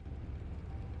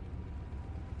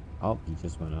 Oh, he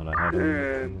just went out ahead of me.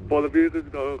 And for the vehicles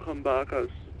going to come back as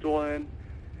stolen,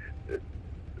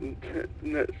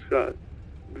 next got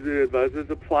the advisor is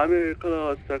the primary color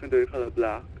or secondary color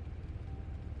black?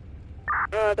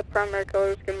 The primary color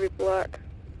is gonna be black.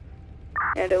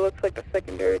 And it looks like the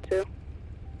secondary too.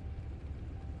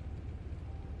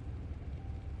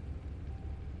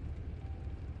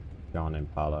 John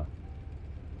Impala.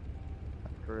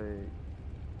 Great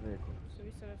vehicle. So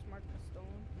you said it's marked as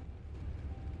stolen?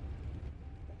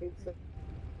 I think so.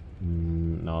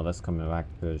 No, that's coming back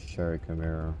to Sherry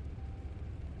Camaro.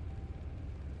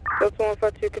 That's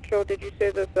 152 Control. Did you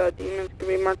say this demon's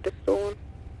gonna be marked as stolen?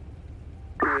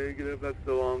 Negative, that's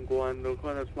the wrong one. The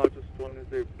one that's marked as stolen is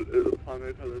the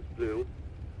primary color is blue.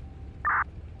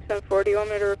 10-4, do you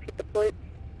want me to repeat the plate?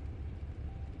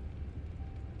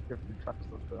 Your food trucks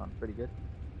look pretty good.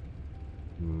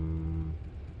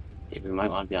 Yeah, we might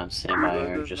want to be on standby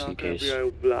air just in case.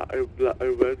 A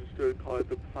registered car,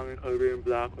 the primary color being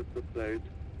black with the plate.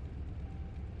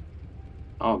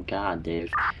 Oh God,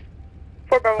 Dave.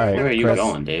 Alright, Where are you Chris,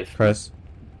 going, Dave? Chris.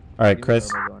 Alright, Chris.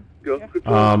 So here's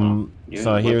the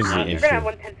You're issue. gonna have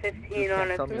 110-15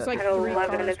 on it. There's like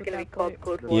 11 and it's gonna be called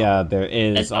code 4. Yeah, there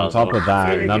is. On top of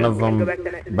that, none of them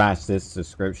match this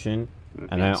description.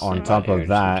 And then on top of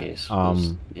that,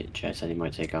 Chad said he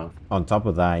might take off. on top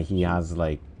of that, he has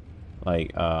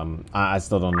I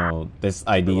still don't know. This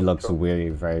ID looks very,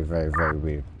 very, very, very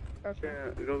weird.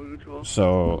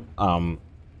 So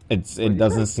it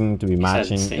doesn't seem to be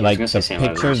matching. Like the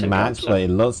pictures match, but it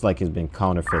looks like it's been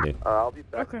counterfeited. I'll be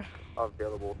back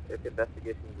available if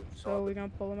investigations is So we're gonna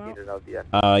pull him out?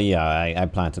 Yeah, I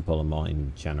plan to them all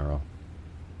in general.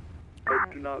 I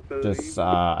do not believe. Just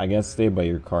I guess stay by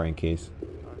your car in case.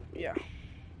 Yeah.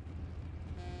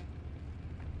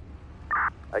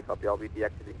 I copy. I'll be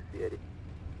deactivating C80.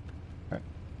 Alright.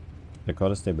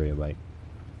 Dakota, stay by your bike.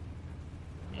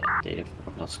 Yeah, Dave.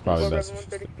 That's Probably best.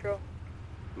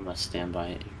 I'm gonna stand by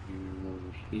it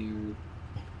over here.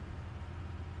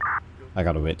 I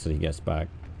gotta wait till he gets back.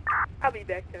 I'll be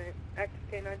back tonight. Active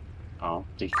K9. Oh,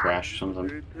 did he crash or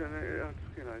something?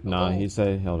 No, he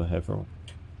said he held a head for one.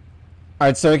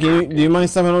 Alright, sir, do you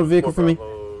mind stepping out of the vehicle for me?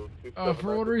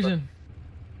 For what reason?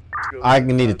 I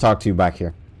need to talk to you back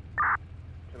here.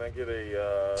 Can I get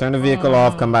a, Turn the vehicle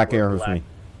off, come back here with me.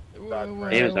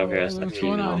 What's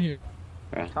going on here?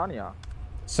 Tanya.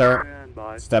 Sir,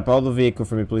 step out of the vehicle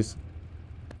for me, please.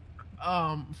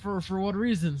 For what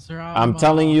reason, sir? I'm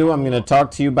telling you, I'm gonna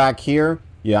talk to you back here.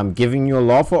 Yeah, I'm giving you a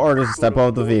lawful order to step out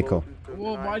of the vehicle.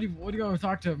 Well, what do you want to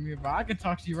talk to me about? I can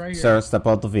talk to you right here. Sir, step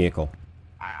out the vehicle.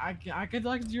 I can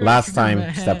talk to you. Last right here, time,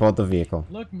 man. step out the vehicle.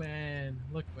 Look, man.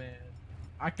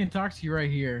 I can talk to you right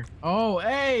here. Oh,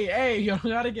 hey, you don't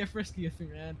gotta get frisky with me,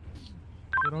 man.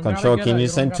 Control, can you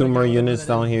send 2 more units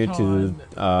down here to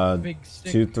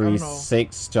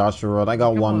 236 Joshua Road? I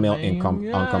got 1 mil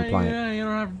uncompliant. Yeah, you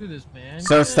don't have to do this, man.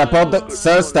 Sir, step out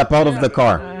of the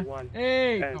car.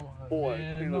 Hey, come on,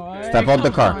 man. No, Step out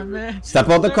the car. Step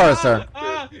out the car, sir.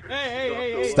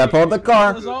 Hey. Step out the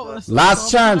car. Last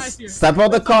chance. Step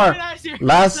out the car.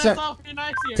 Last chance.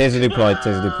 Taser deployed.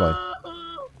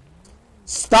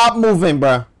 Stop moving,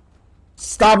 bruh.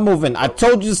 Stop moving. I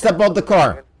told you to step out the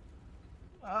car.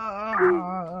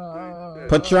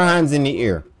 Put your hands in the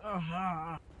ear.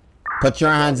 Put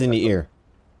your hands in the ear.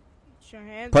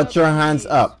 Put your hands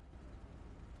up.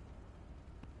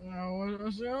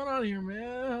 What's going on here,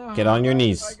 man? Get on your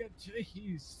knees.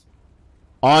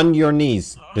 On your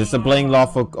knees. Disobeying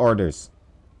lawful orders.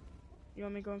 You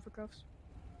want me going for cuffs?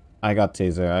 I got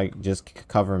taser. I just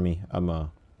cover me. I'm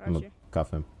a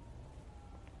cuff him.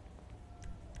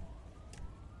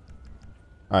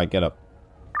 All right, get up.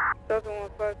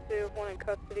 7152, 1 in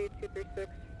custody, 236.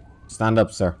 Stand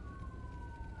up, sir.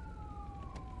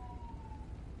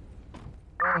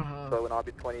 So an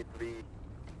RB 23 to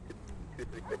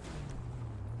 236.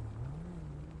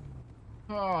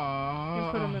 You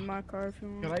can put him in my car if you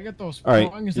want. Can I get those? All right,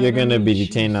 you're gonna be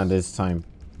detained at this time.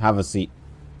 Have a seat.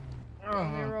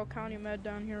 Roll County Med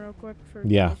down here real quick for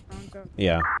Yeah.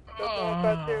 Yeah.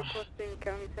 7152, requesting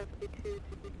County 1052,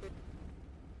 236.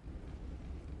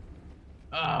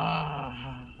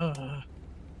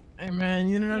 Hey man,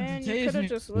 you don't have to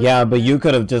tase me. Yeah, but you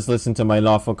could have just listened to my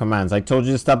lawful commands. I told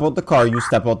you to step out the car. You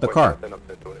step out the car.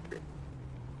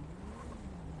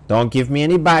 Don't give me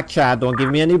any back chat. Don't give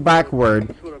me any back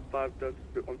word. Yeah,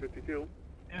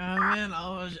 man, I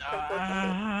was.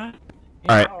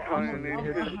 Alright.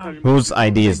 Whose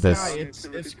ID is this?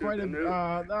 It's quite a.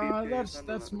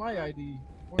 That's my ID.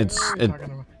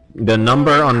 The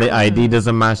number on the ID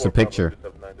doesn't match the picture.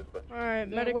 Alright,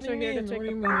 medics are here to take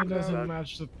the it doesn't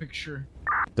match the picture.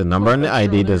 The number on the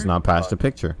ID does not match the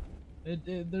picture.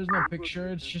 There's no picture.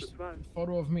 It's just a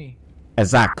photo of me.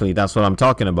 Exactly. That's what I'm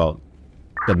talking about.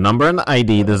 The number on the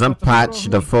ID doesn't match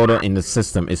the photo in the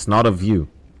system. It's not of you.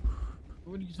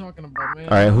 What are you talking about, man?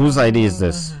 Alright, whose ID is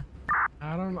this?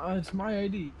 I don't know. It's my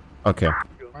ID. Okay.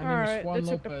 My name is Juan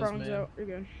they took the Lopez, prongs man. out. You're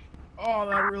good. Oh,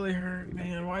 that really hurt,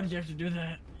 man. Why did you have to do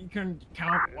that? You couldn't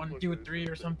count 1, 2, 3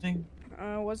 or something?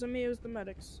 It wasn't me, it was the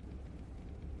medics.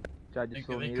 They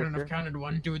couldn't have counted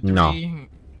 1, 2, 3. No.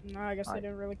 No, I guess they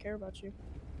didn't really care about you.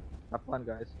 Have fun,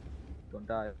 guys. Don't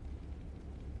die.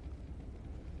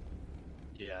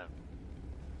 Yeah.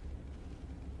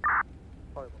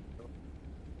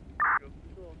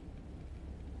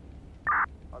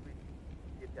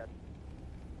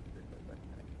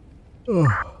 You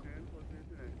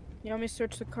want me to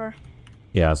search the car?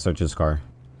 Yeah, search his car.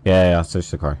 Yeah, search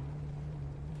the car.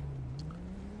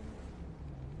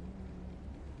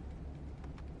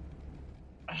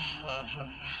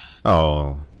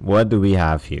 Oh, what do we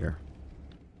have here?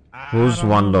 Who's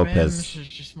Juan Lopez? Man, this is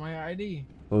just my ID.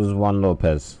 Who's Juan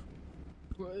Lopez?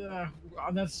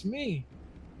 That's me.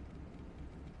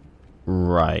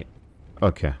 Right.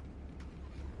 Okay.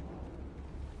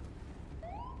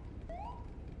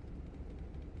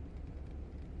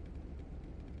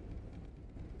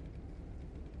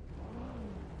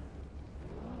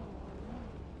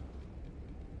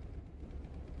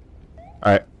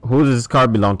 Alright, who does this car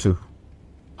belong to?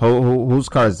 Whose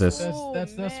car is this?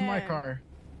 That's my car.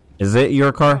 Is it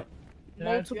your car?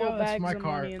 Multiple bags of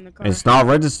money in the car. It's not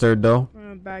registered though. I'm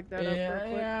gonna bag that up real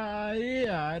quick.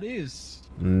 Yeah, it is.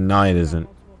 No, it isn't.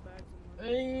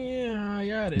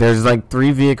 Yeah, it is. There's like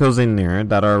 3 vehicles in there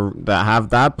that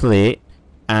have that plate,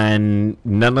 and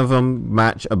none of them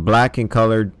match a black and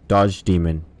colored Dodge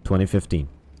Demon 2015.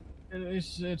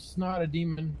 It's not a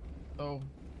demon, though.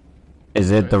 Is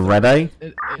it the red eye?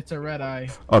 It's a red eye.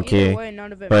 Okay, Either way,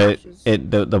 none of it but matches.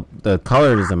 the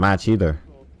color doesn't match either.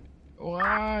 Well,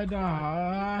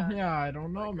 yeah, I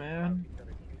don't know, man.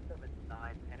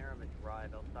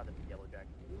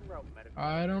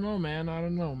 I don't know, man. I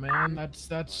don't know, man.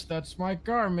 That's my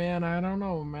car, man. I don't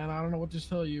know, man. I don't know what to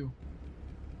tell you.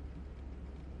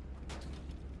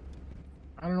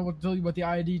 I don't know what to tell you about the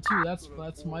ID too.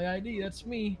 That's my ID. That's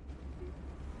me.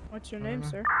 What's your name,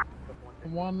 sir?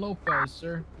 Juan Lopez,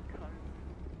 sir.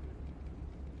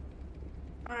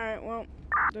 Alright, well,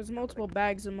 there's multiple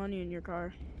bags of money in your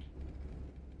car.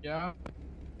 Yeah.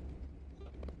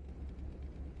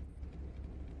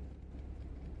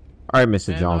 All right,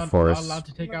 Mr. John Forrest. Allowed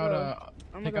to take out a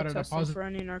I'm gonna go test him for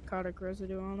any narcotic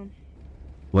residue on him.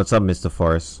 What's up, Mr.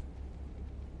 Forrest?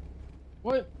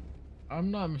 What?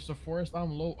 I'm not Mr. Forrest. I'm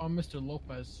Mr.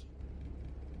 Lopez.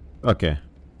 Okay.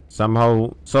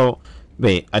 Somehow. So,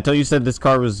 wait. I thought you said this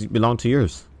car belonged to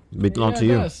yours. Belonged to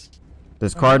you. Does.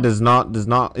 This car is not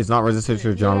registered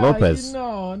to John Lopez.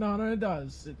 No, it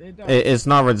does. It does. It's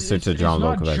not registered to John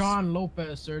Lopez. It's not John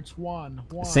Lopez, sir. It's Juan.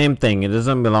 Same thing. It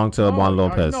doesn't belong to Juan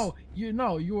Lopez.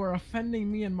 No, you are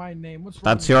offending me and my name. What's wrong?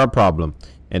 That's your problem.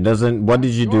 It doesn't. What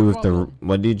did you do with the?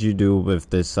 What did you do with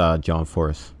this John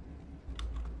Forrest?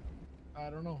 I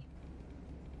don't know.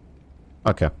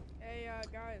 Okay. Hey,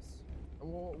 guys.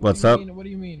 What's up? What do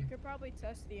you mean? You could probably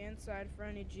test the inside for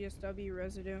any GSW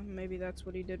residue. Maybe that's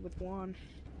what he did with Juan.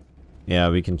 Yeah,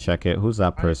 we can check it. Who's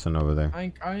that person over there? I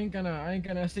ain't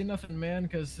gonna say nothing, man,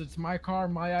 cause it's my car,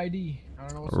 my ID. I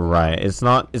don't know what's Right. It's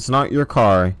not your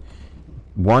car.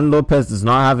 Juan Lopez does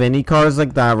not have any cars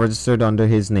like that registered under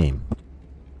his name.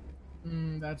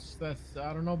 That's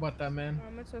I don't know about that, man.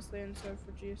 I'm gonna test the inside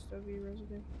for GSW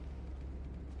residue.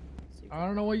 I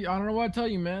don't know what to tell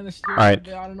you, man. All right.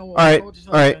 I don't know All right. All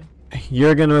right.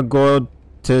 You're gonna go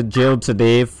to jail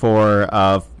today for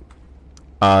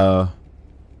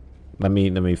let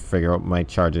me figure out my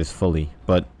charges fully.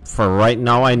 But for right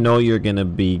now, I know you're gonna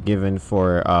be given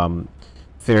for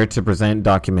failure to present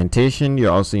documentation.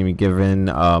 You're also gonna be given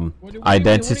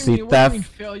identity theft. What do you mean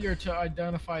failure to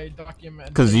identify document?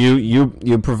 Because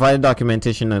you provided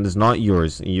documentation that is not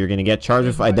yours. You're gonna get charged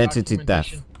with identity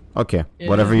theft. Okay,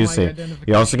 whatever you say.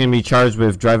 You're also gonna be charged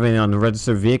with driving an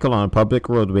unregistered vehicle on a public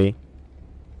roadway.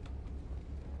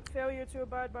 Failure to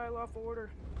abide by lawful order.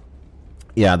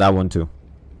 Yeah, that one too.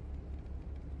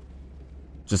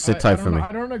 Just sit tight for me.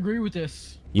 I don't agree with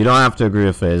this. You don't have to agree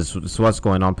with it. It's what's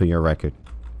going on for your record.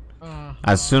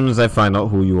 As soon as I find out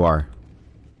who you are.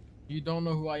 You don't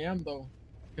know who I am though,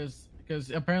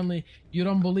 because apparently you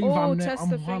don't believe I'm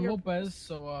Juan Lopez.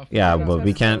 So yeah, but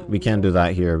we can't do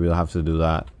that here. We'll have to do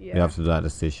that. Yeah. We have to do that at the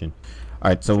station. All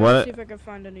right. So See if I can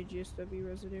find any GSW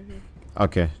residue here.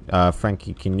 Okay,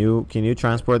 Frankie, can you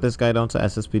transport this guy down to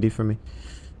SSPD for me?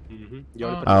 You want to put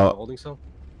him in the holding cell?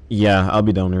 Yeah, I'll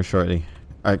be down there shortly.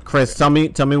 All right, Chris, tell me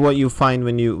what you find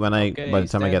by the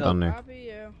time I get down there. Copy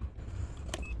you.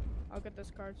 I'll get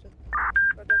this card, sir.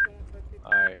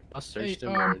 Alright, I'll search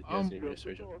them.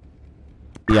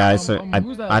 Yeah, I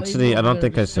don't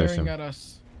think I searched him.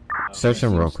 Search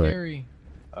him real quick.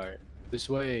 Alright, this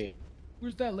way.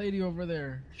 Who's that lady over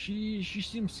there? She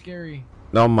seems scary.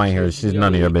 Don't mind her. She's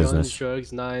none of your business. Guns,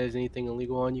 drugs, knives, anything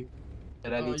illegal on you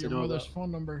that I need to know Your mother's about?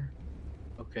 phone number.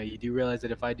 Okay, you do realize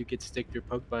that if I do get sticked or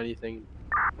poked by anything,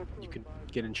 you could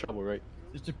get in trouble, right?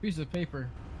 It's a piece of paper.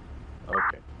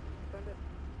 Okay.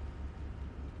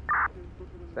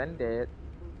 Send it.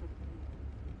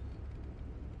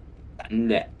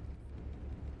 Send it.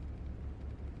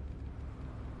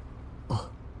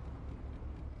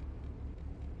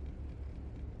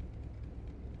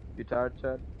 You tired,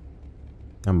 Chad?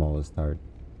 I'm always tired.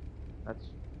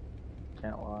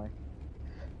 Can't lie.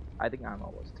 I think I'm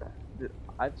always tired. Dude,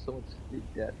 I have so much sleep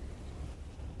debt.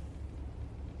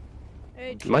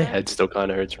 Hey, My head still kind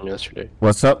of hurts from yesterday.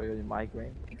 What's up?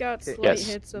 Migraine. You got slight Yes.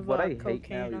 hits of What I hate now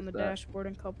cocaine on is the that- dashboard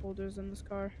and cup holders in this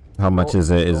car. How much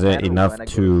is it? Is no it matter enough when I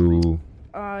go to? sleep,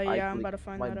 Yeah, I'm about to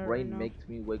find my that out brain right now. makes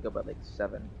me wake up at like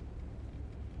 7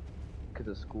 because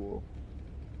of school,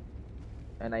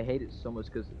 and I hate it so much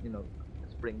because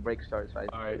spring break starts. So I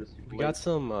Alright, go to sleep we late, got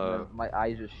some my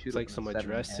eyes just shoot it's up like at some 7,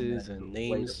 addresses then and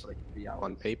wait up names for like 3 on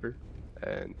hours. paper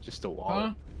and just a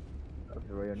wallet. That's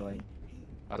very annoying.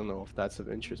 I don't know if that's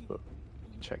of interest, but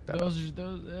check that out. Those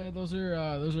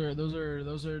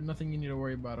are nothing you need to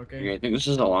worry about. Okay. Okay, I think this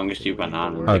is the longest you've been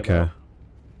on. Okay.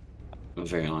 A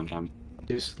very long time.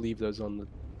 Just leave those on the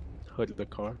hood of the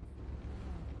car.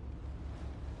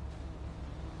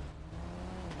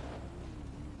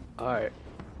 Alright.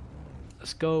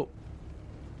 Let's go.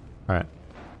 All right.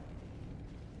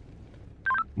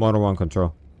 Motor 1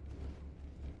 control.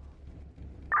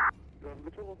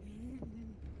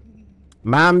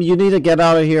 Ma'am, you need to get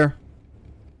out of here.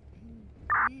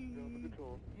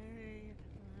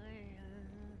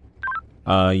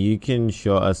 You can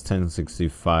show us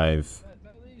 1065.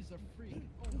 That lady's a freak.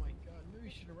 Oh my god, maybe we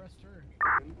should arrest her.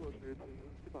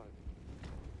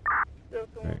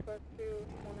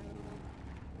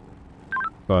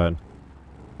 Go ahead.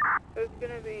 There's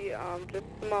gonna be just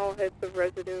small hits of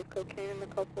residue of cocaine in the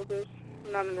cup holders,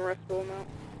 not an arrestable amount.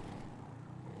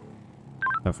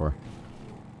 10-4.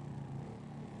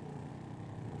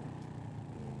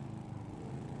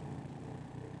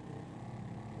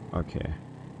 Okay.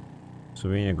 So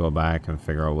we need to go back and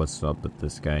figure out what's up with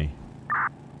this guy.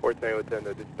 410 with 10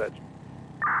 to dispatch.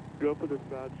 Go for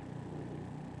dispatch.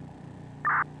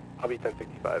 I'll be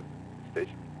 1065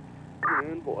 station.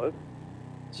 And what?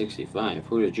 65.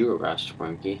 Who did you arrest,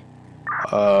 Frankie?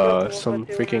 Some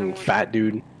freaking fat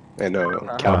dude and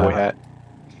a cowboy hat.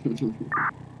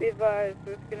 Be advised,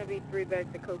 there's gonna be 3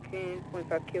 bags of cocaine,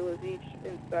 25 kilos each,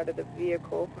 inside of the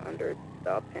vehicle under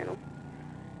the panel.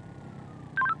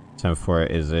 10-4,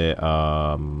 is it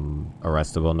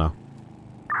arrestable now?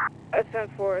 At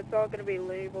 10-4, it's all gonna be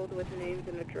labeled with names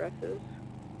and addresses.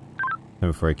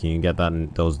 10-4, can you get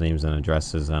those names and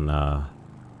addresses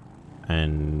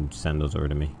and send those over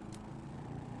to me?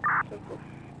 10-4.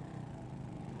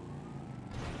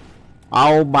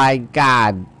 Oh my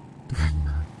god!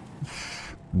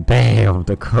 Damn,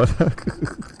 Dakota.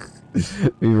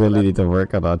 We really need to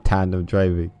work on our tandem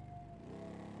driving.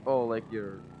 Oh, like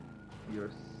you're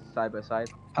side by side.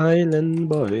 Island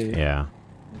boy. Yeah.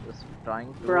 Just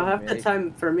trying to. Bro, half the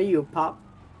time for me you pop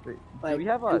like we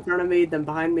have in front of me, then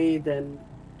behind me, then.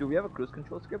 Do we have a cruise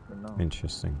control script or no?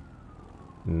 Interesting.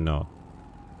 No.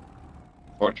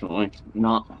 Fortunately,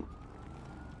 not.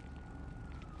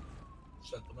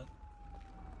 Gentlemen.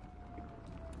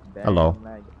 Hello.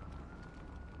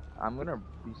 I'm gonna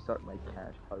restart my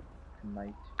cash card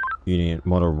tonight. Unit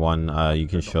Motor 1, you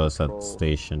can show us at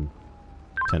station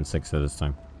 10-6 at this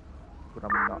time. But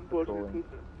I'm not patrolling.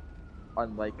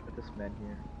 Unlike this man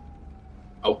here.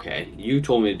 Okay, you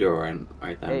told me to do it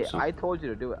right then. Hey, so. I told you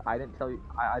to do it. I didn't tell you.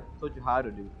 I told you how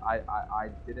to do it. I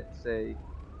didn't say.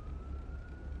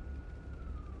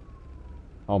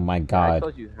 Oh my god.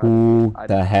 told you how Who to-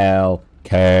 the hell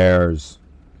cares?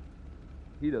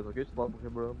 He does. Okay,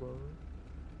 bro.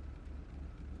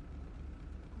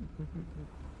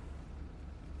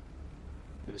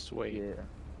 This way. Yeah.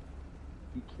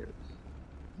 He cares.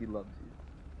 He loves you.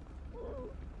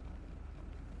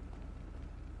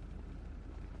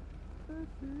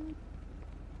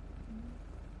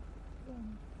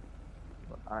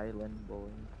 Island boy.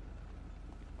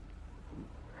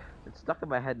 It's stuck in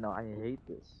my head now. I hate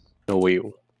this. No wait.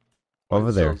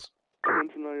 Over there.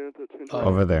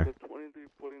 Over there.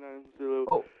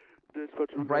 Oh,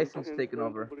 Bryson's taking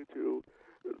over.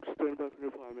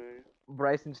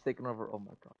 Bryson's taking over. Oh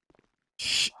my god.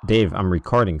 Shh, Dave, I'm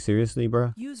recording. Seriously,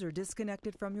 bro? User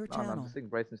disconnected from your No, I'm channel. just saying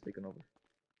Bryson's taking over.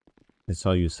 It's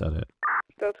how you said it.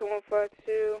 Delta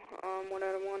 152, 1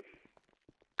 out of 1.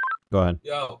 Go ahead.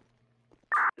 Yo.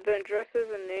 The addresses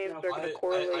and names are going to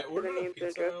correlate to the names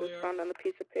and addresses found on the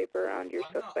piece of paper on your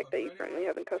suspect that you currently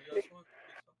have in custody.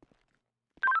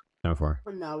 10-4.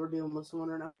 Now we're dealing with someone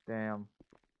right now. Damn.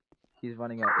 He's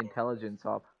running an intelligence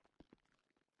op.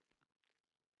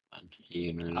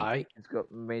 It's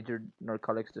got major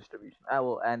narcotics distribution.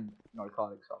 And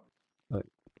narcotics op.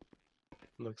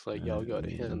 Looks like y'all got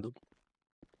it handled.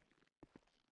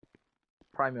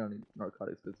 Primarily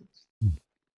narcotics business.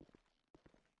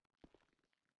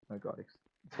 Narcotics.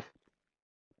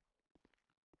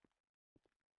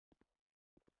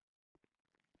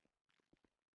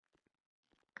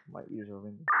 My ears are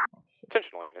ringing. Oh, shit.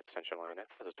 Attention line, this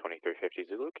is 2350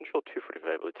 Zulu, control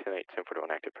 245, Lieutenant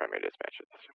 1041 active primary dispatch at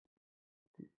this time.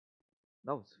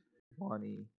 That was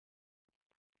funny.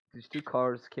 These 2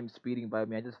 cars came speeding by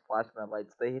me. I just flashed my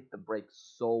lights. They hit the brakes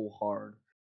so hard.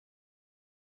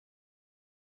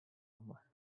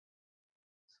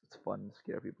 It's fun to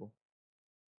scare people.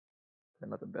 They're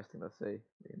not the best thing to say,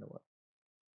 but you know what?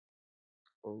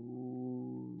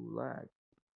 Oh, lag.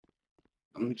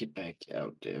 I'm gonna get back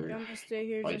out there. I'm gonna stay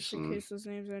here just in case those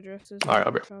names and addresses. Alright,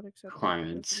 I'll be crime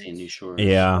in Sandy Shore.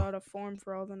 Yeah. Fill out a form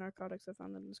for all the narcotics I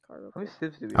found in this car. How many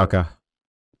sieves do we have? Okay.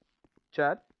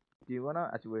 Chad, do you wanna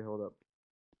actually wait? Hold up.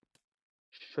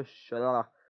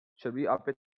 Should we up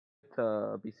it to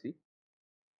BC?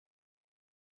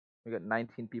 We got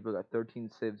 19 people. Got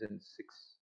 13 civs and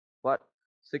 6. What?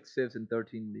 6 civs and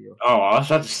 13 Leo. Oh, I was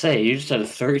about to say you just had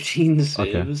 13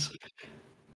 civs.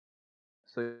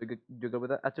 So you're good with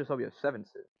that? Actually, so we have 7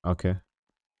 civs. Okay.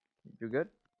 You're good?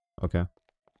 Okay.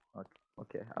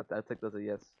 Okay. I'll take those as a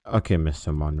yes. Okay,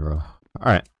 Mr. Monroe.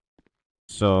 Alright.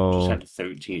 So... Just had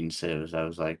 13 civs. I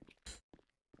was like...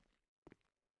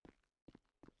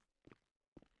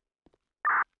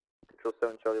 Control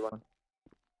 7, Charlie 1.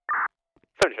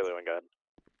 7 Charlie 1, go ahead.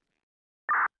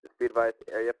 Just be advised,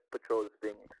 area patrol is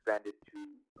being expanded to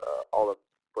all of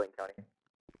Blaine County.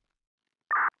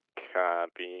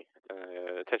 Copy.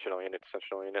 Attention all units,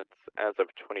 As of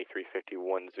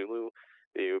 2351 Zulu,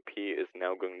 the AOP is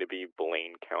now going to be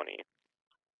Blaine County.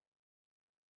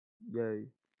 Yay.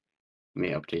 Let me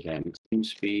update that in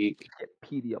TeamSpeak. Get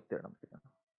PD up there.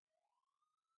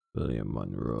 William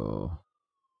Monroe.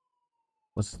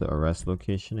 What's the arrest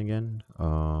location again?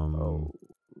 Oh,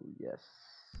 yes.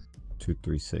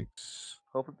 236.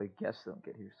 Hopefully the guests don't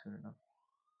get here soon enough.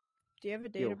 Do you have a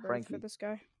date of birth for this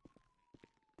guy?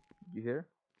 You hear?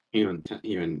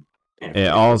 Even. It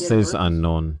all says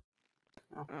unknown.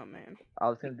 Oh man. I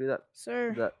was gonna do that.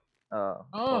 Sir.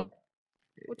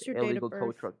 What's your date of birth? Illegal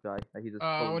tow truck guy. He just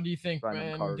what do you think,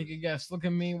 man? Take a guess. Look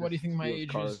at me. What do you think my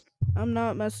age is? I'm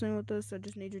not messing with this. I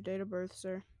just need your date of birth,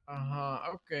 sir.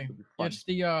 Okay. It's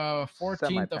the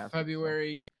 14th of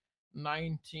February,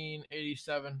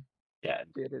 1987. Yeah,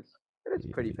 it is. It is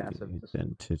pretty passive.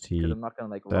 Identity. Because I'm not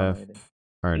gonna like run anything.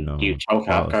 Or no. Do you tow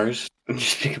cop cars?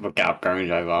 Just pick up a cop car and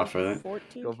drive off with it.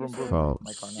 14th.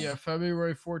 False. Yeah,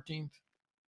 February 14th.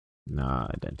 Nah,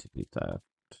 identity theft.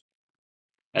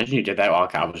 Imagine you did that while a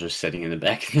cop was just sitting in the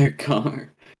back of their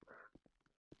car.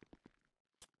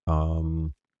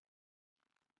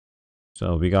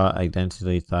 So we got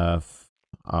identity theft.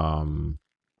 Yeah,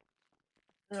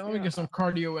 let me get some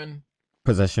cardio in.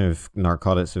 Possession of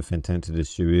narcotics with intent to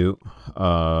distribute.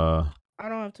 I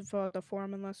don't have to fill out the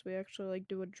form unless we actually like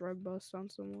do a drug bust on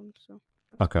someone. So.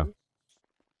 Okay.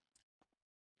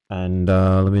 And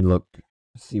let me look.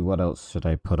 See what else should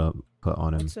I put on him.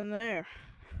 What's in there?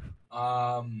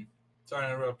 Sorry to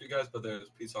interrupt you guys, but there's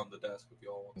a piece on the desk if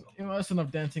you all want something. You know, that's enough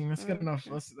dancing. Let's get enough.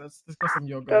 Let's get some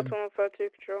yoga. That's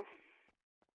 152 control.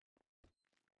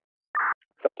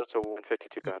 That's a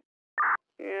 152 code.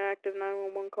 Yeah, active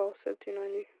 911 call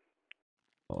 1790.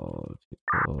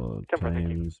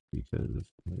 Times because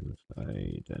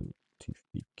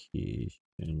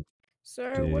identification.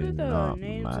 Sir, what do the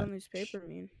names on this paper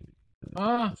mean?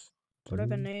 What are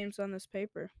the names on this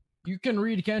paper? You can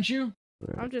read, can't you?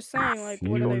 I'm just saying, like,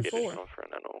 what are they for?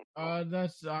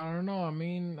 That's, I don't know. I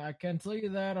mean, I can't tell you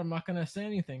that. I'm not gonna say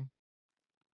anything.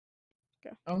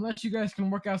 Okay. Unless you guys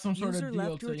can work out some sort User of deal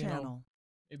left your to, channel.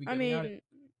 Maybe I mean,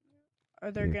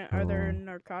 are there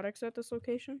narcotics at this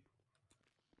location?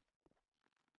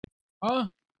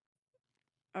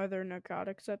 Are there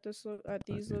narcotics at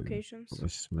these locations?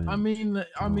 I mean,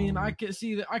 I can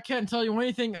see that. I can't tell you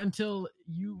anything until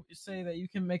you say that you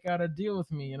can make out a deal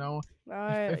with me. You know,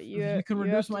 if you can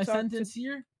reduce my sentence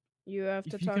here. You have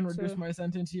to if you can reduce my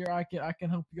sentence here, I can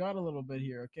help you out a little bit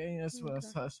here. Okay, that's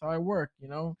how I work. You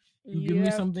know, you give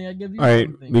me something, I give you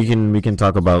something. All right, we can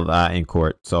talk about that in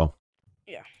court. So.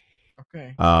 Yeah.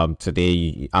 Okay.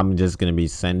 Today I'm just gonna be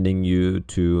sending you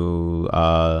to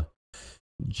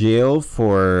jail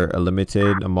for a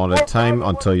limited amount of time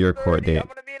until your court date. I'm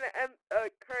gonna be in a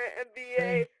current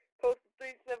MBA, post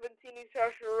 317 East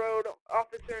Joshua Road,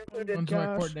 officer included. Until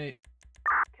my court date.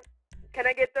 Can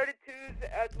I get 32s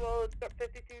as well as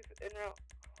 52s en route?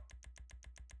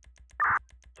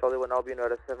 Charlie 1, I'll be in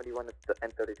route 71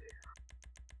 and 32.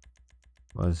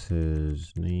 What's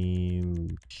his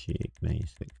name? Jake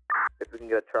 96. If we can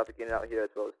get a traffic unit out here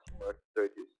as well as 2 more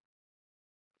 32s.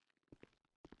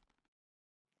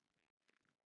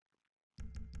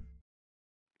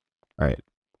 Alright,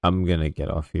 I'm gonna get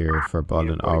off here for about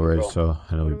an hour, so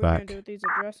I'll be back. What are we gonna do with these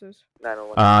addresses?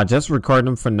 Just record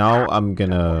them for now. I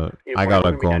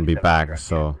gotta go and be back,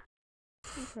 so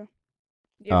Okay.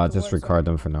 just record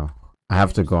them for now. I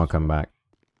have to go and come back.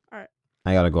 Alright.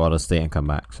 I gotta go out of state and come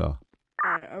back, so.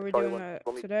 Alright, are we doing that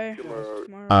today or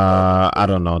tomorrow? I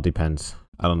don't know, depends.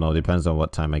 Depends on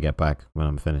what time I get back when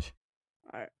I'm finished.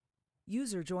 Alright.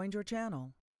 User joined your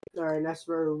channel. Alright, that's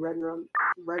where we're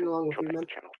riding along with you, man.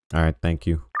 Alright, thank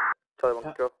you. Charlie 1,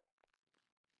 control.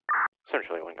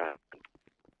 Essentially, one guy.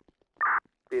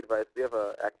 Be advised, we have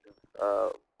a active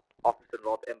officer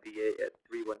involved MBA at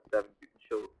 317. You can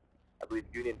show, I believe,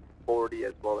 Union 40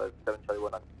 as well as 7 Charlie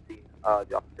 1 on the scene.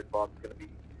 The officer involved is going to be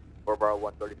 4 bar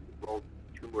 132 roll,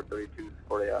 2 more 32s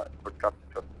for traffic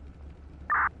control.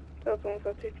 That's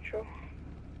 152 control.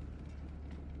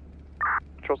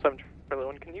 Control 7 Charlie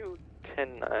 1, can you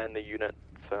 10 and the units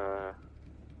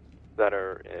that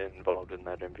are involved in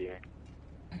that MBA?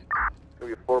 It's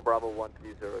going to be 4 Bravo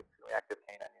 130, active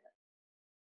canine unit.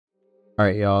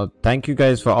 Alright, y'all. Thank you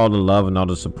guys for all the love and all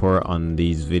the support on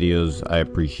these videos. I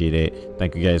appreciate it.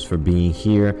 Thank you guys for being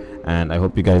here. And I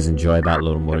hope you guys enjoyed that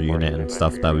little motor unit and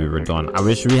stuff that we were doing. I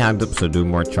wish we had to do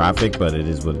more traffic, but it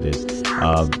is what it is.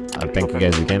 Thank you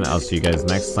guys again. I'll see you guys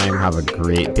next time. Have a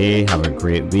great day. Have a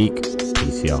great week.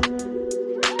 Peace, y'all.